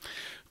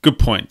 Good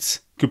points.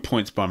 Good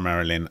points by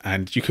Marilyn,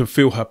 and you can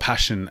feel her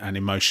passion and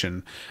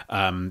emotion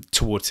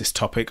towards this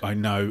topic. I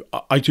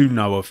do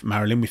know of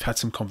Marilyn. We've had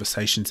some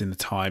conversations in the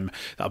time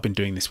that I've been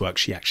doing this work.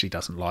 She actually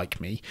doesn't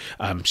like me.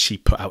 She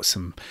put out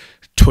some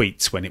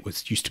tweets when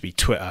it used to be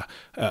Twitter,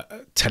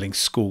 telling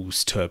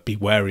schools to be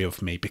wary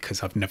of me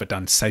because I've never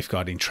done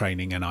safeguarding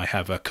training and I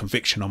have a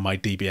conviction on my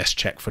DBS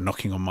check for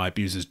knocking on my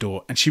abuser's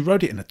door. And she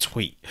wrote it in a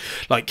tweet.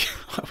 Like,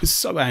 I was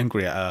so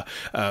angry at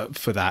her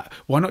for that.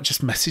 Why not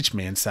just message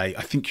me and say,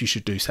 I think you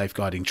should do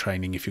safeguarding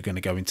training if you're going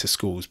to go into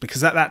schools?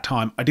 Because at that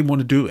time I didn't want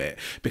to do it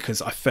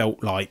because I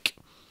felt like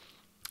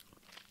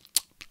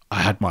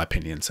I had my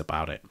opinions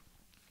about it,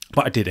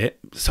 but I did it.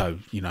 So,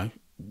 you know,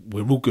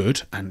 we're all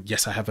good. And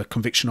yes, I have a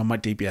conviction on my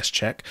DBS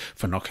check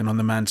for knocking on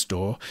the man's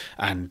door.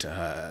 And we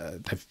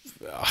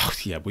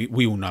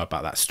all know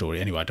about that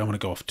story. Anyway, I don't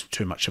want to go off to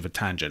too much of a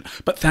tangent.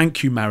 But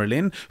thank you,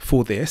 Marilyn,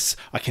 for this.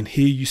 I can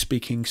hear you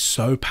speaking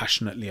so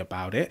passionately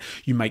about it.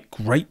 You make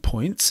great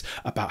points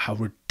about how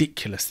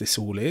ridiculous this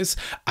all is.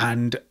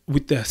 And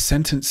with the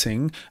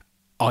sentencing,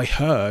 I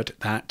heard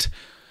that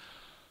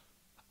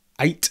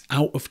 8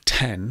 out of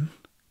 10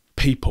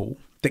 people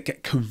that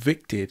get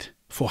convicted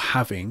for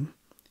having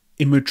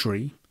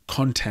imagery,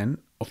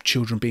 content of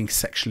children being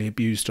sexually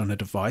abused on a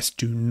device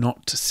do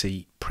not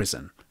see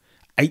prison.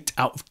 8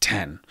 out of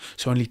 10.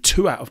 So only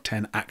 2 out of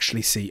 10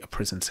 actually see a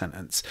prison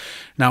sentence.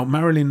 Now,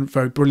 Marilyn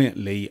very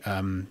brilliantly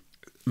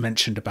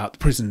mentioned about the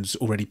prisons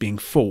already being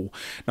full.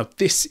 Now,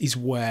 this is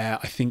where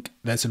I think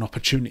there's an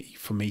opportunity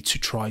for me to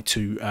try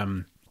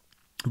to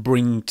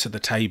bring to the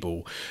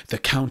table the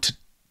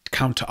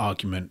counter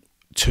argument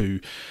to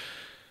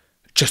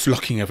just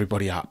locking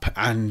everybody up.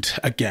 And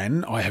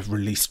again, I have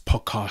released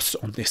podcasts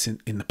on this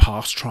in the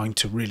past, trying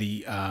to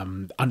really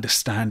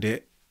understand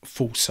it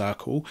full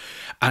circle.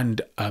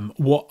 And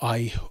what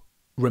I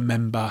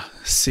remember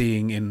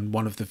seeing in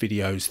one of the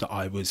videos that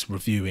I was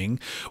reviewing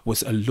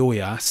was a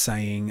lawyer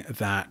saying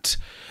that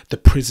the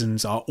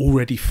prisons are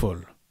already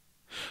full.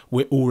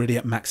 We're already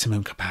at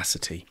maximum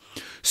capacity.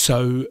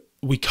 So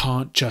we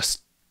can't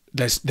just,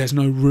 there's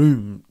no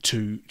room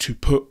to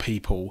put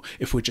people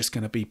if we're just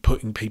going to be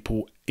putting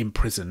people in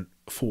prison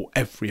for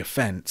every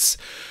offence.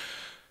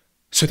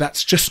 So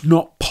that's just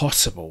not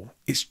possible.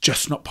 It's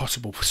just not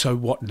possible. So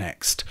what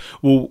next?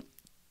 Well,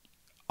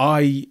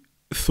 I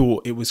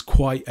thought it was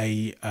quite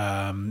a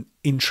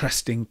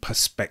interesting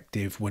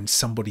perspective when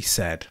somebody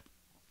said,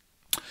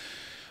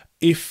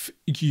 if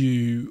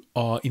you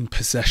are in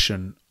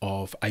possession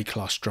of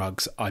A-class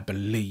drugs, I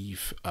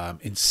believe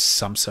in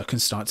some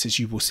circumstances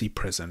you will see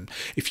prison.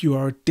 If you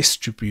are a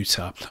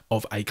distributor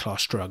of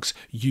A-class drugs,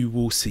 you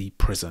will see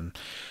prison.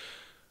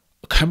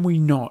 Can we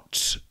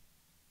not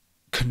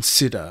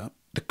consider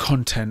the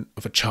content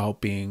of a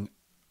child being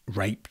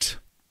raped,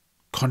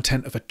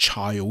 content of a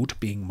child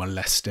being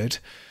molested,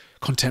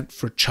 content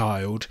for a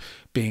child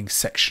being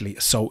sexually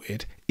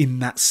assaulted in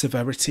that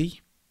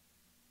severity?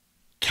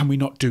 Can we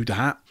not do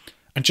that?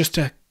 And just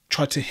to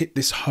try to hit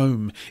this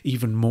home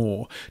even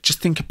more, just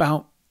think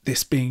about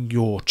this being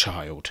your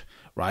child,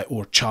 right?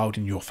 Or a child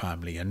in your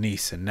family, a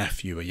niece, a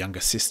nephew, a younger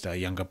sister, a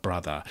younger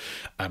brother.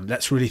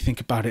 Let's really think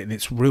about it in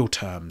its real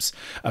terms.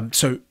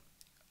 So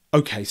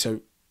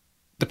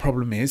the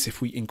problem is,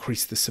 if we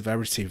increase the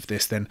severity of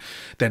this, then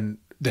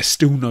there's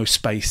still no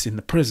space in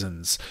the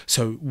prisons.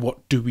 So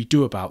what do we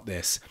do about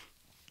this?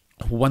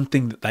 One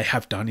thing that they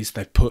have done is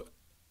they've put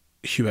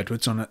Huw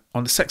Edwards on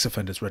the sex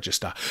offenders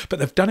register, but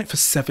they've done it for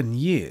 7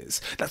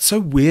 years. That's so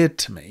weird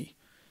to me.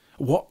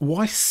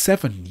 Why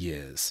 7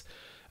 years?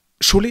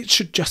 Surely it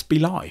should just be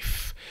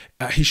life.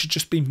 He should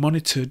just be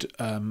monitored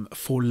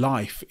for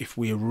life if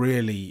we are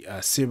really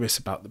serious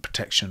about the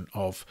protection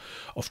of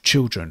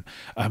children.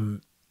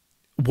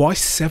 Why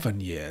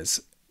 7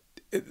 years?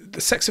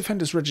 The sex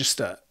offenders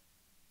register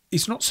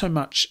is not so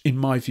much, in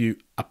my view,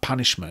 a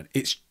punishment.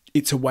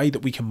 It's a way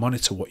that we can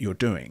monitor what you're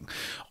doing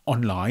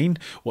online,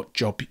 what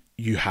job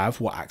you have,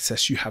 what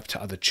access you have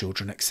to other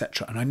children,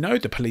 etc. And I know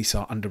the police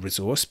are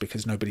under-resourced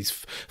because nobody's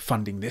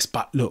funding this,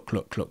 but look,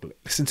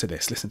 listen to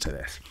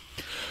this.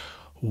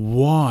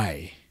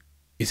 Why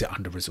is it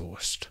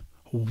under-resourced?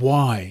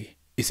 Why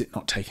is it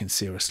not taken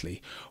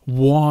seriously?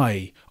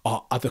 Why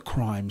are other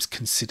crimes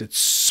considered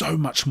so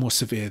much more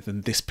severe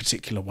than this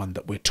particular one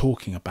that we're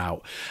talking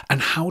about?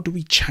 And how do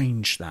we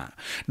change that?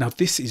 Now,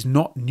 this is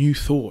not new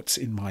thoughts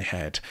in my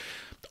head.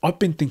 I've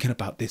been thinking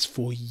about this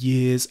for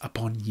years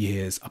upon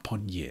years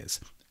upon years.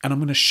 And I'm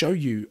going to show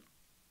you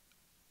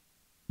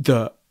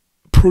the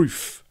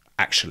proof,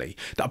 actually,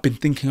 that I've been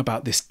thinking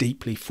about this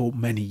deeply for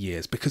many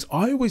years. Because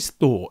I always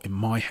thought in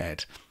my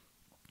head,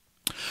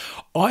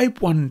 I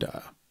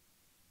wonder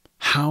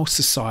how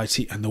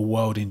society and the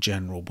world in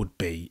general would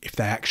be if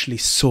they actually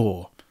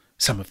saw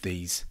some of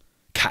these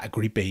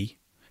category B,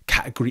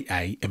 category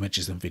A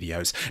images and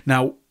videos.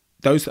 Now,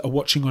 those that are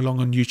watching along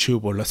on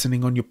YouTube or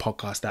listening on your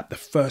podcast app, the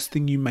first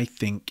thing you may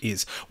think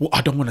is, well,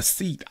 I don't want to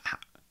see that.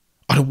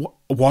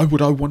 Why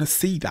would I want to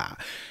see that?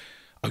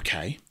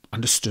 Okay,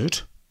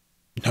 understood.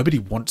 Nobody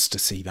wants to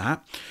see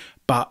that.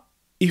 But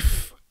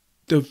if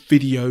the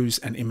videos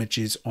and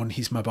images on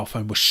his mobile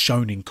phone were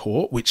shown in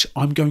court, which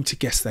I'm going to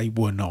guess they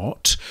were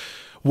not,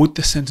 would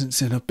the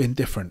sentencing have been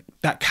different?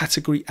 That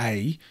category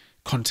A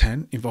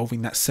content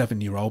involving that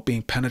 7-year-old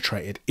being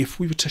penetrated, if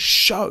we were to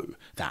show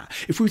that,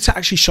 if we were to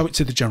actually show it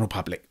to the general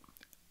public,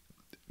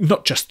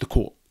 not just the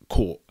court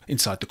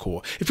inside the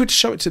court, if we were to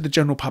show it to the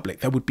general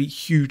public, there would be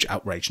huge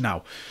outrage.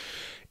 Now,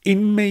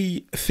 in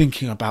me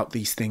thinking about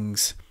these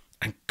things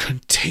and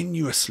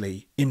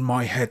continuously in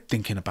my head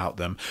thinking about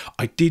them,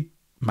 I did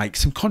make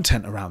some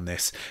content around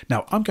this.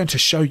 Now, I'm going to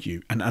show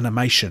you an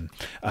animation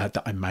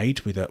that I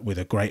made with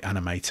a great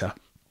animator.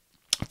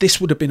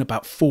 This would have been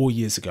about 4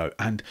 years ago,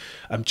 and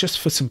just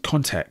for some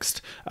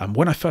context,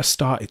 when I first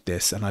started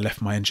this and I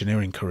left my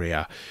engineering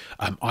career,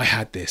 I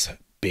had this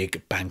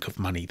big bank of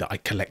money that I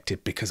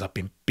collected because I've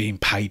been being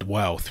paid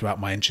well throughout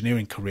my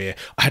engineering career.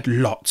 I had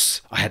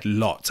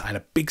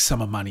a big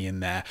sum of money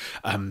in there,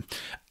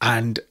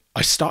 and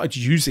I started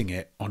using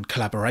it on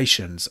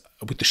collaborations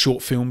with the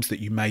short films that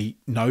you may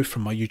know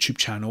from my YouTube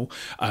channel,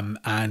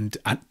 and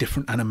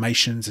different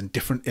animations and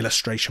different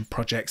illustration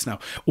projects. Now,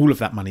 all of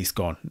that money's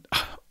gone.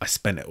 I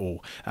spent it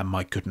all, and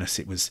my goodness,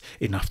 it was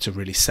enough to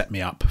really set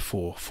me up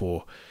for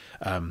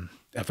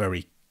a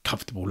very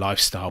comfortable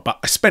lifestyle. But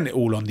I spent it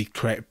all on the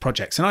creative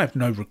projects, and I have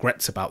no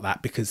regrets about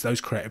that, because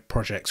those creative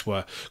projects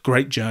were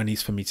great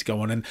journeys for me to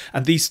go on,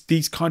 and these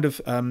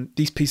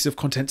pieces of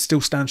content still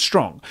stand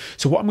strong.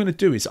 So what I'm going to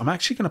do is I'm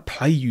actually going to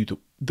play you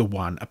the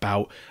one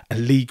about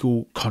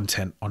illegal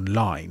content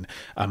online,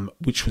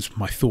 which was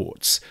my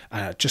thoughts.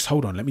 Just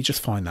hold on, let me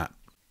just find that.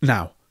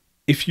 Now,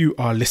 if you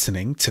are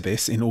listening to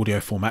this in audio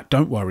format,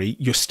 don't worry,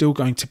 you're still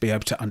going to be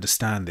able to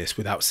understand this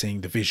without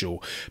seeing the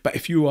visual. But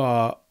if you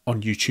are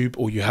on YouTube,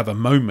 or you have a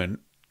moment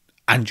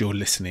and you're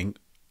listening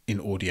in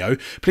audio,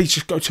 please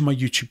just go to my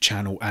YouTube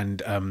channel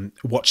and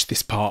watch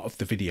this part of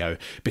the video,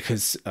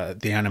 because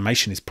the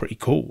animation is pretty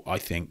cool, I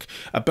think.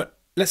 But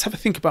let's have a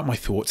think about my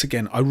thoughts.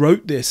 Again, I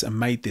wrote this and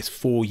made this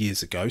 4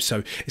 years ago,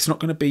 so it's not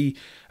going to be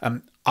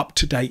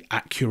up-to-date,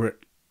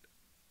 accurate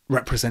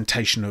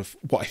representation of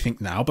what I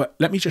think now, but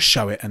let me just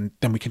show it and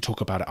then we can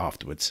talk about it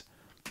afterwards.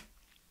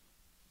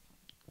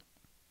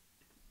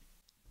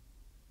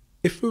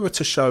 If we were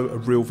to show a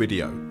real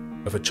video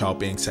of a child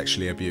being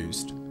sexually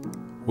abused,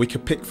 we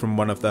could pick from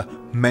one of the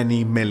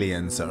many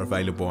millions that are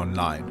available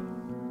online.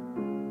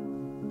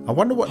 I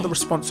wonder what the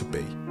response would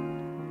be.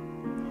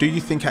 Do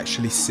you think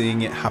actually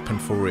seeing it happen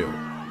for real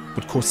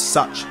would cause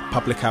such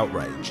public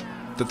outrage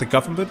that the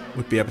government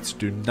would be able to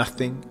do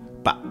nothing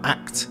but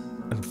act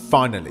and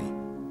finally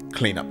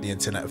clean up the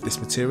internet of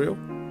this material?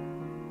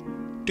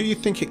 Do you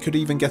think it could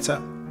even get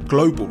a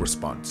global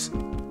response,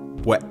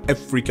 where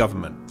every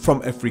government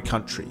from every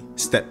country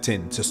stepped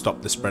in to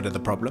stop the spread of the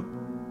problem?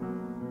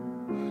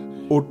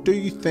 Or do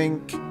you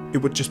think it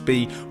would just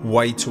be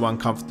way too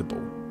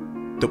uncomfortable,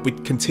 that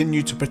we'd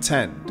continue to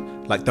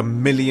pretend like the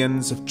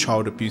millions of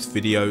child abuse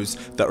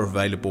videos that are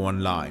available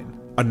online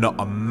are not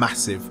a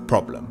massive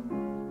problem?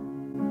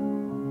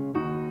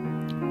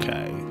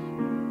 Okay,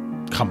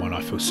 come on,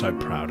 I feel so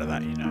proud of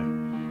that, you know.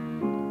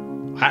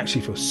 I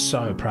actually feel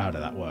so proud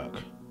of that work.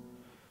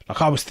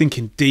 Like, I was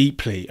thinking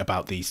deeply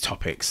about these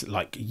topics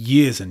like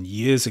years and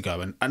years ago,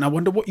 and I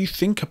wonder what you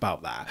think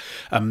about that.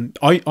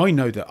 I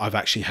know that I've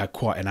actually had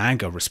quite an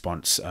anger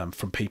response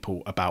from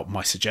people about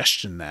my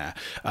suggestion there,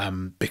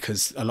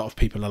 because a lot of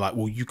people are like,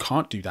 well, you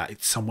can't do that,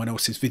 it's someone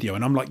else's video.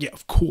 And I'm like, yeah,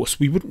 of course,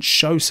 we wouldn't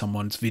show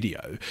someone's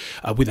video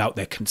without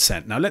their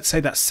consent. Now, let's say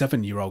that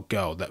 7-year-old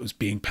girl that was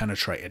being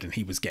penetrated and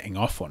he was getting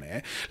off on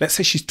it, let's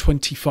say she's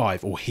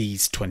 25 or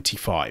he's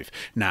 25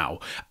 now,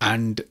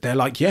 and they're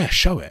like, yeah,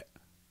 show it.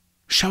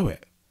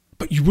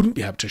 But you wouldn't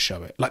be able to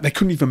show it. Like, they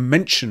couldn't even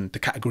mention the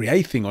category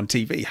A thing on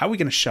TV. How are we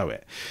going to show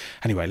it?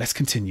 Anyway, let's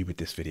continue with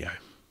this video.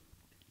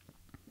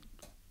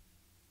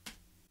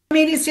 I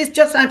mean, it's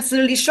just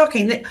absolutely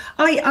shocking that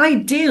I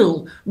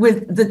deal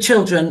with the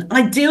children.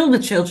 I deal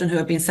with children who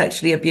have been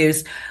sexually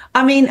abused.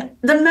 I mean,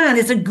 the man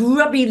is a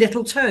grubby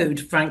little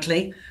toad,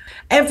 frankly.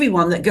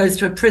 Everyone that goes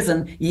to a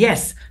prison,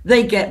 yes,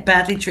 they get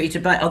badly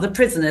treated by other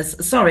prisoners.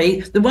 Sorry,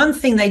 the one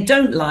thing they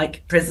don't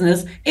like,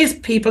 prisoners, is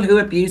people who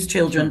abuse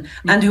children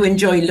and who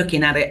enjoy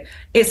looking at it.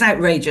 It's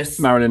outrageous.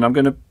 Marilyn, I'm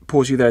going to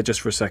pause you there just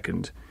for a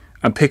second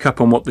and pick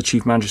up on what the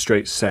Chief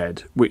Magistrate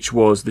said, which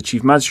was the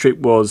Chief Magistrate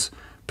was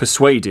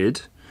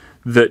persuaded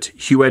that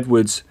Huw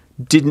Edwards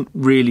didn't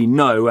really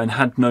know and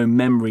had no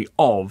memory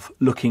of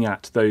looking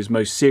at those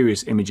most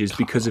serious images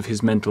because of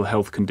his mental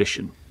health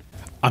condition.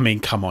 I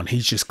mean, come on,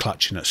 he's just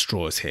clutching at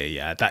straws here,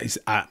 yeah? That is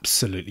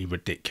absolutely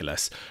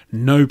ridiculous.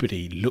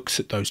 Nobody looks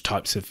at those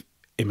types of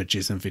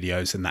images and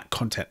videos and that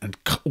content and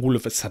all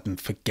of a sudden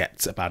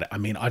forgets about it. I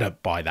mean, I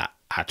don't buy that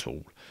at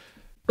all.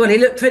 Well, he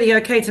looked pretty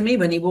okay to me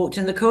when he walked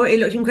in the court. He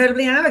looked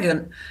incredibly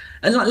arrogant.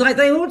 And like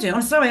they all do.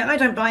 I'm sorry, I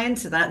don't buy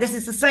into that. This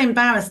is the same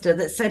barrister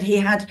that said he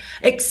had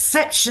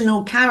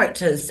exceptional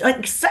characters.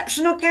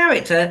 Exceptional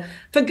character,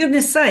 for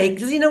goodness sake.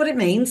 Does he know what it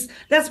means?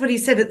 That's what he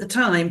said at the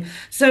time.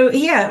 So,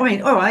 yeah, I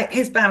mean, all right,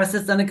 his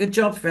barrister's done a good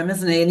job for him,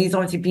 hasn't he? And he's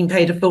obviously been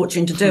paid a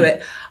fortune to do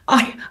it.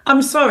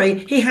 I'm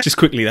sorry. Just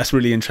quickly, that's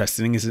really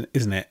interesting,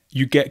 isn't it?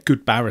 You get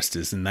good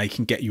barristers and they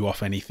can get you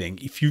off anything.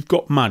 If you've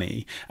got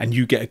money and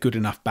you get a good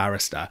enough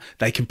barrister,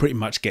 they can pretty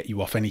much get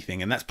you off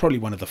anything. And that's probably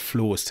one of the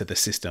flaws to the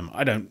system.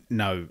 I don't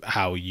know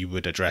how you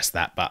would address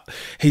that, but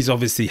he's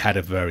obviously had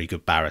a very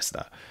good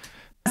barrister.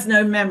 Has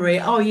no memory.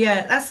 Oh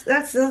yeah,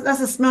 that's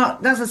a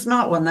smart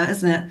one, that,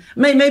 isn't it?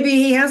 Maybe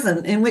he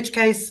hasn't, in which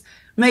case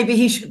maybe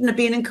he shouldn't have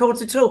been in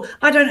court at all.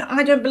 I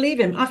don't believe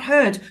him. I've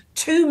heard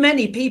too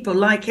many people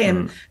like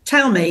him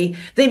tell me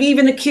they've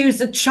even accused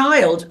a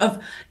child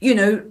of,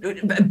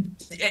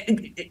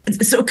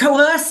 sort of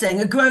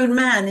coercing a grown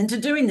man into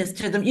doing this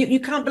to them.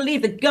 You can't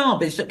believe the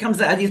garbage that comes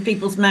out of these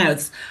people's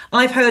mouths.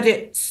 I've heard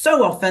it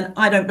so often.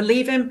 I don't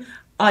believe him.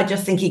 I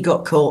just think he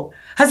got caught.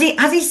 Has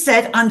he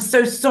said, I'm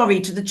so sorry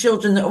to the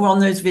children that were on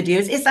those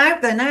videos? It's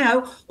out there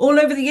now, all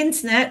over the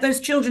internet. Those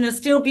children are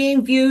still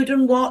being viewed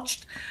and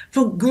watched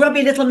for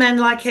grubby little men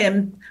like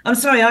him. I'm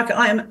sorry,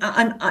 I'm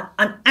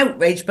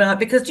outraged by that,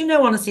 because do you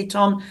know, honestly,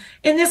 Tom,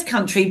 in this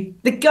country,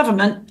 the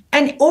government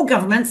and all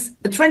governments,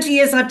 the 20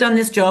 years I've done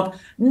this job,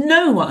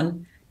 no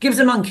one gives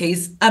a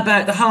monkeys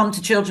about the harm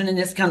to children in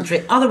this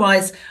country.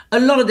 Otherwise, a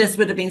lot of this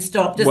would have been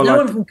stopped. There's no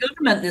one from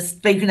government that's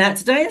speaking out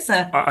today, is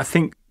there? I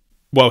think...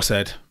 Well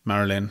said,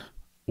 Marilyn.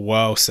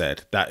 Well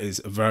said. That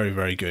is very,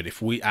 very good.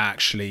 If we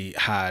actually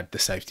had the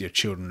safety of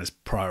children as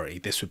priority,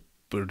 this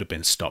would have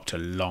been stopped a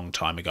long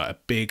time ago. A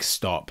big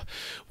stop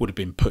would have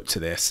been put to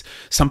this.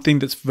 Something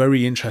that's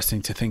very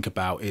interesting to think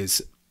about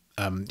is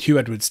Huw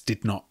Edwards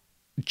did not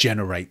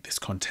generate this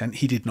content.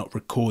 He did not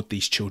record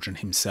these children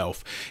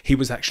himself. He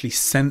was actually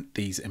sent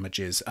these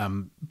images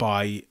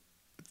by,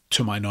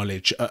 to my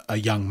knowledge, a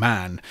young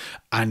man,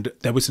 and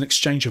there was an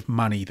exchange of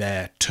money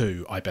there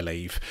too, I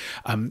believe.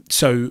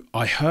 So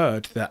I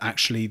heard that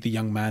actually the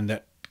young man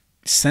that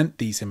sent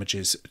these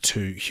images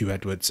to Huw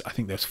Edwards, I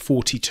think there's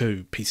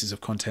 42 pieces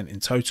of content in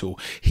total,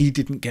 he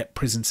didn't get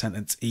prison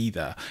sentence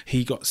either.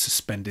 He got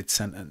suspended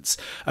sentence.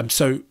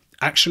 So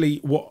actually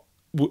what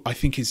I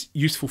think is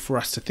useful for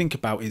us to think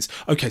about is,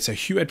 okay, so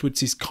Huw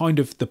Edwards is kind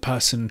of the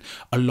person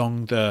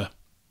along the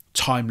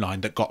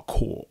timeline that got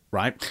caught,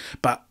 right?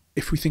 But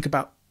if we think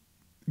about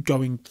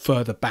going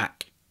further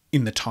back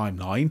in the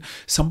timeline,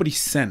 somebody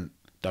sent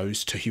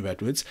those to Huw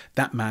Edwards.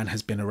 That man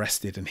has been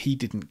arrested and he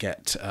didn't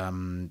get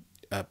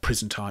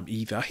prison time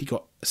either. He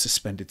got a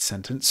suspended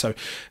sentence. So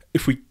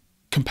if we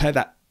compare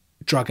that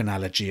drug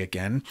analogy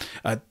again,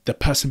 the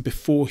person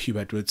before Huw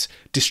Edwards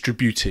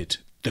distributed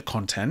the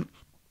content,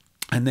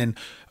 and then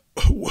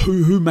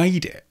who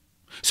made it?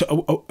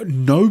 So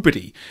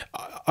nobody.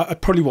 I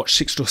probably watched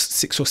six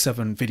or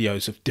seven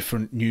videos of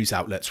different news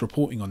outlets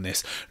reporting on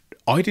this.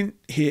 I didn't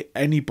hear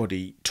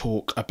anybody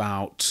talk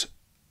about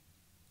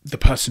the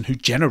person who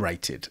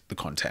generated the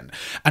content,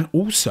 and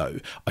also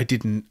I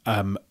didn't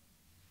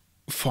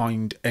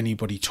find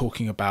anybody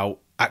talking about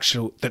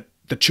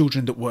the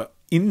children that were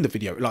in the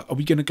video. Like, are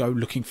we going to go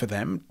looking for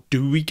them?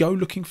 Do we go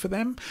looking for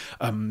them?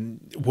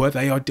 Were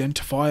they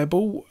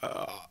identifiable?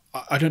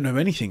 I don't know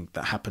anything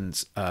that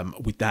happens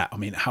with that. I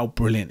mean, how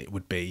brilliant it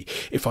would be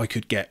if I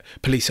could get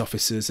police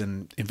officers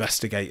and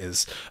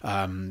investigators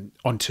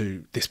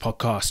onto this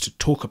podcast to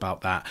talk about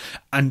that.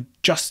 And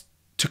just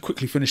to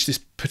quickly finish this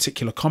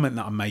particular comment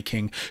that I'm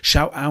making,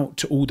 shout out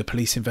to all the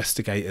police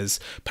investigators,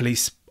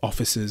 police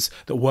officers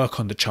that work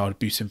on the child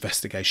abuse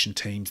investigation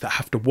teams that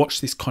have to watch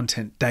this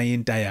content day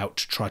in, day out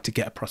to try to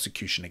get a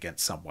prosecution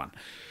against someone.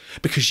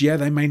 Because yeah,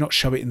 they may not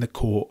show it in the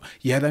court,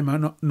 yeah, they may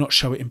not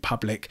show it in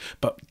public,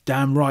 but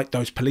damn right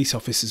those police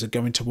officers are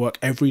going to work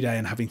every day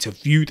and having to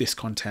view this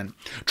content,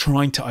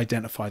 trying to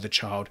identify the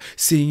child,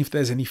 seeing if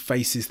there's any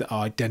faces that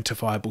are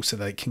identifiable so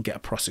they can get a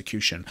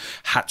prosecution.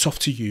 Hats off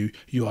to you.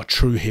 You are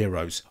true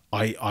heroes.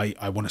 I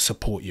want to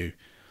support you.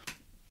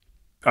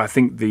 I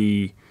think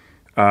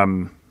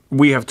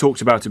we have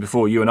talked about it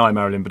before, you and I,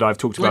 Marilyn, but I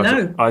talked about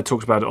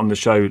it on the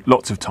show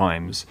lots of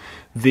times.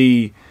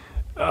 The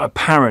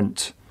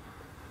apparent,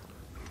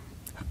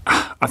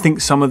 I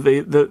think some of the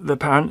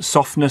apparent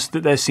softness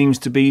that there seems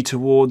to be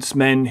towards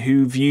men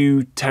who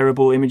view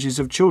terrible images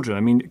of children.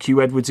 I mean,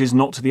 Huw Edwards is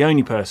not the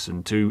only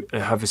person to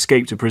have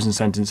escaped a prison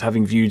sentence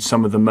having viewed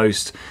some of the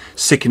most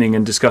sickening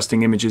and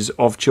disgusting images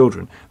of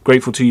children.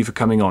 Grateful to you for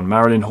coming on.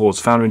 Marilyn Hawes,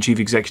 founder and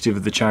chief executive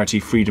of the charity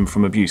Freedom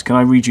from Abuse. Can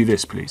I read you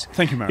this, please?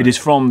 Thank you, Marilyn. It is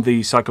from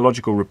the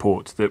psychological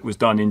report that was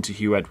done into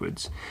Huw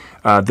Edwards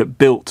that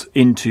built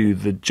into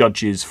the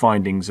judge's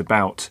findings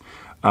about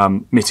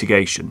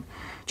mitigation.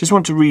 Just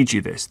want to read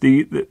you this.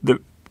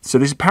 So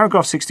this is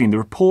paragraph 16. The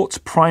report's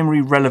primary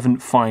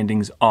relevant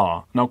findings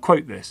are, and I'll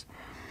quote this: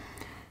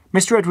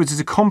 Mr. Edwards is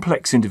a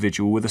complex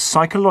individual with a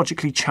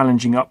psychologically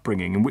challenging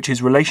upbringing in which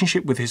his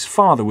relationship with his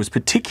father was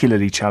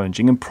particularly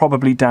challenging and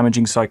probably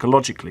damaging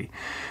psychologically.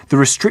 The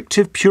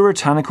restrictive,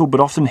 puritanical but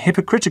often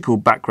hypocritical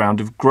background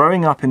of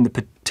growing up in the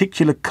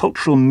particular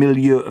cultural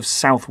milieu of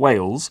South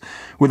Wales,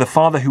 with a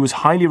father who was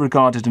highly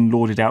regarded and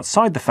lauded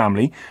outside the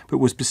family but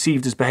was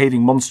perceived as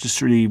behaving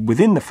monstrously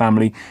within the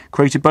family,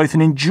 created both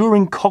an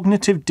enduring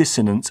cognitive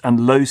dissonance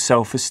and low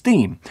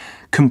self-esteem,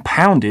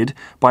 compounded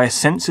by a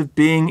sense of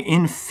being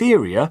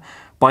inferior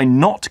by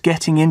not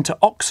getting into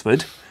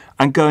Oxford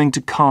and going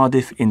to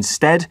Cardiff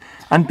instead,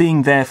 and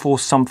being therefore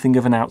something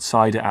of an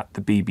outsider at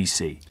the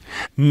BBC.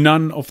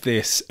 None of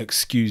this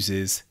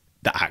excuses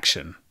the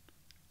action.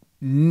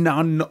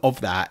 None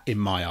of that, in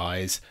my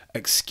eyes,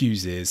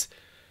 excuses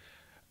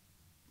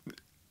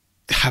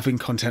having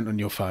content on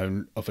your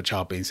phone of a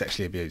child being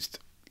sexually abused.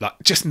 Like,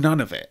 just none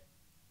of it.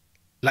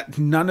 Like,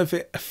 none of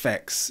it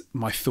affects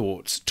my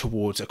thoughts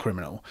towards a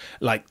criminal.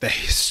 Like, the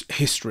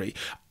history.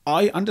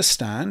 I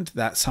understand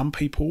that some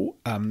people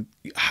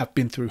have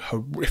been through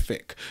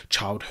horrific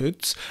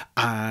childhoods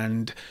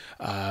and,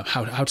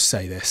 how to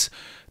say this,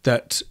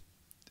 that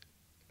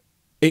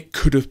it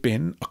could have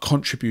been a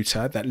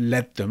contributor that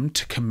led them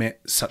to commit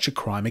such a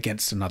crime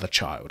against another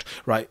child,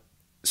 right?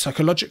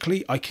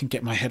 Psychologically, I can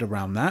get my head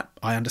around that.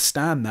 I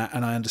understand that,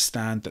 and I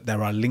understand that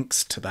there are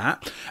links to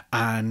that.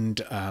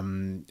 And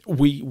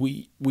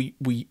we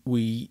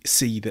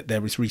see that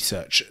there is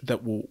research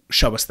that will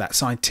show us that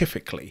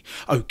scientifically.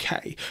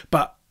 Okay,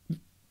 but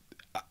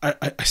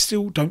I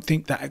still don't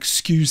think that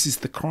excuses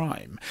the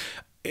crime.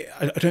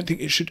 I don't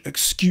think it should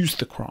excuse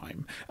the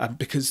crime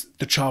because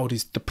the child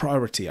is the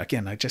priority.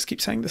 Again, I just keep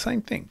saying the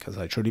same thing because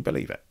I truly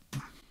believe it.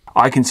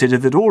 I consider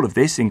that all of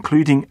this,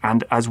 including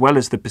and as well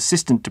as the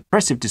persistent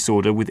depressive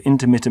disorder with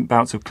intermittent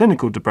bouts of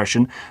clinical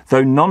depression,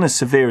 though none as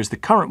severe as the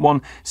current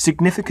one,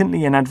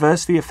 significantly and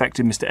adversely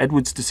affected Mr.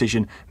 Edwards'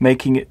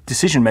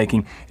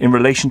 decision-making in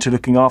relation to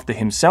looking after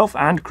himself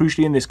and,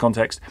 crucially in this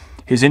context,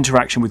 his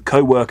interaction with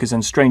co-workers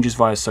and strangers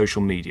via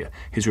social media.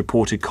 His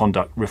reported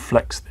conduct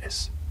reflects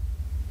this.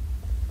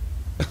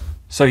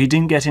 So he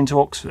didn't get into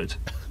Oxford.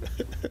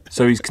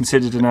 So he's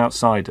considered an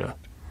outsider.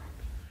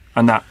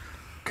 And that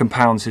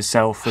compounds his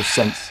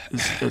sense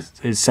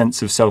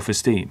of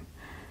self-esteem.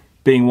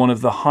 Being one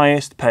of the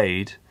highest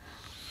paid,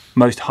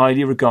 most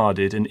highly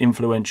regarded and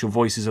influential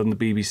voices on the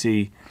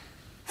BBC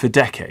for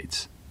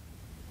decades.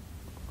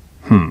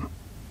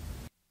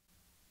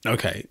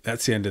 Okay,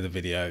 that's the end of the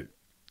video.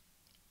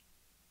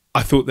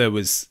 I thought there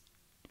was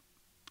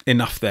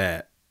enough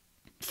there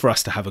for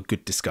us to have a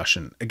good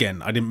discussion.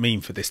 Again, I didn't mean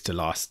for this to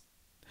last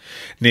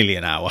nearly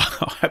an hour.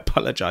 I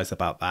apologise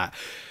about that.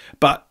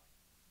 But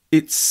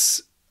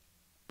it's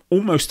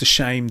almost a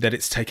shame that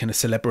it's taken a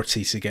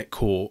celebrity to get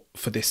caught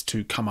for this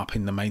to come up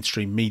in the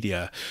mainstream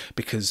media,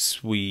 because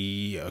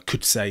we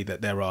could say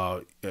that there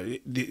are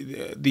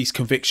these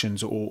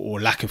convictions or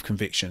lack of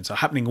convictions are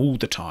happening all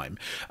the time.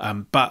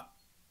 But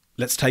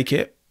let's take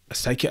it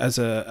as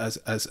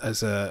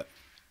our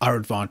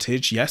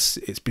advantage. Yes,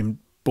 it's been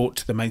brought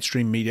to the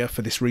mainstream media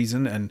for this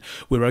reason, and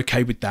we're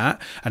okay with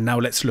that. And now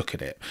let's look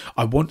at it.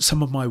 I want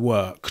some of my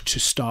work to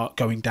start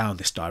going down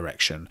this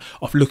direction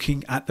of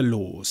looking at the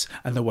laws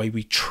and the way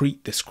we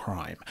treat this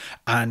crime,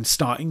 and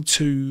starting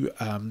to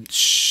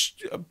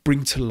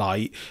bring to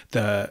light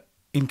the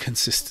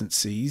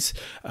inconsistencies,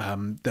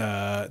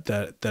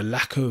 the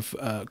lack of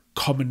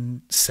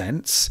common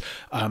sense,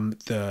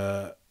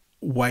 the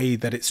way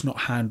that it's not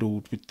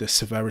handled with the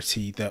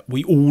severity that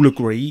we all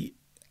agree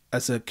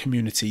as a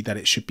community that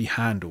it should be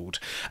handled.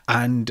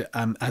 And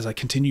as I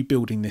continue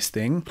building this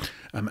thing,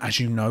 as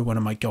you know, one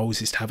of my goals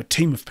is to have a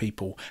team of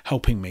people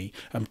helping me,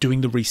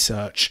 doing the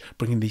research,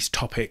 bringing these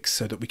topics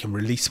so that we can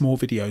release more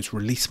videos,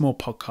 release more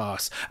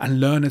podcasts, and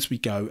learn as we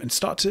go and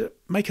start to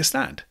make a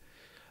stand.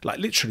 Like,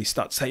 literally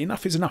start to say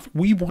enough is enough.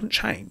 We want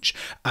change.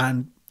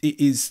 And it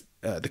is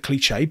the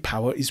cliche,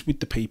 power is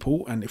with the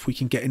people, and if we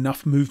can get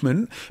enough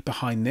movement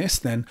behind this,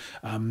 then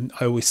I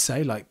always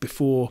say, like,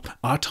 before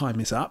our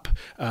time is up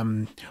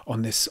on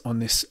this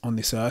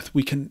earth,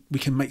 we can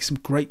make some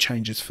great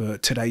changes for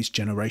today's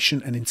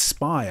generation and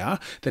inspire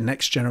the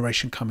next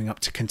generation coming up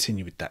to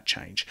continue with that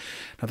change.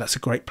 Now, that's a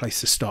great place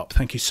to stop.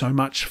 Thank you so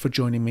much for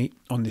joining me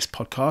on this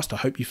podcast. I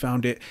hope you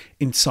found it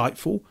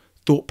insightful,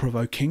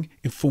 thought-provoking,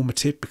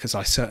 informative, because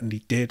I certainly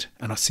did,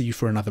 and I'll see you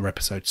for another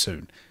episode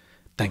soon.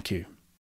 Thank you.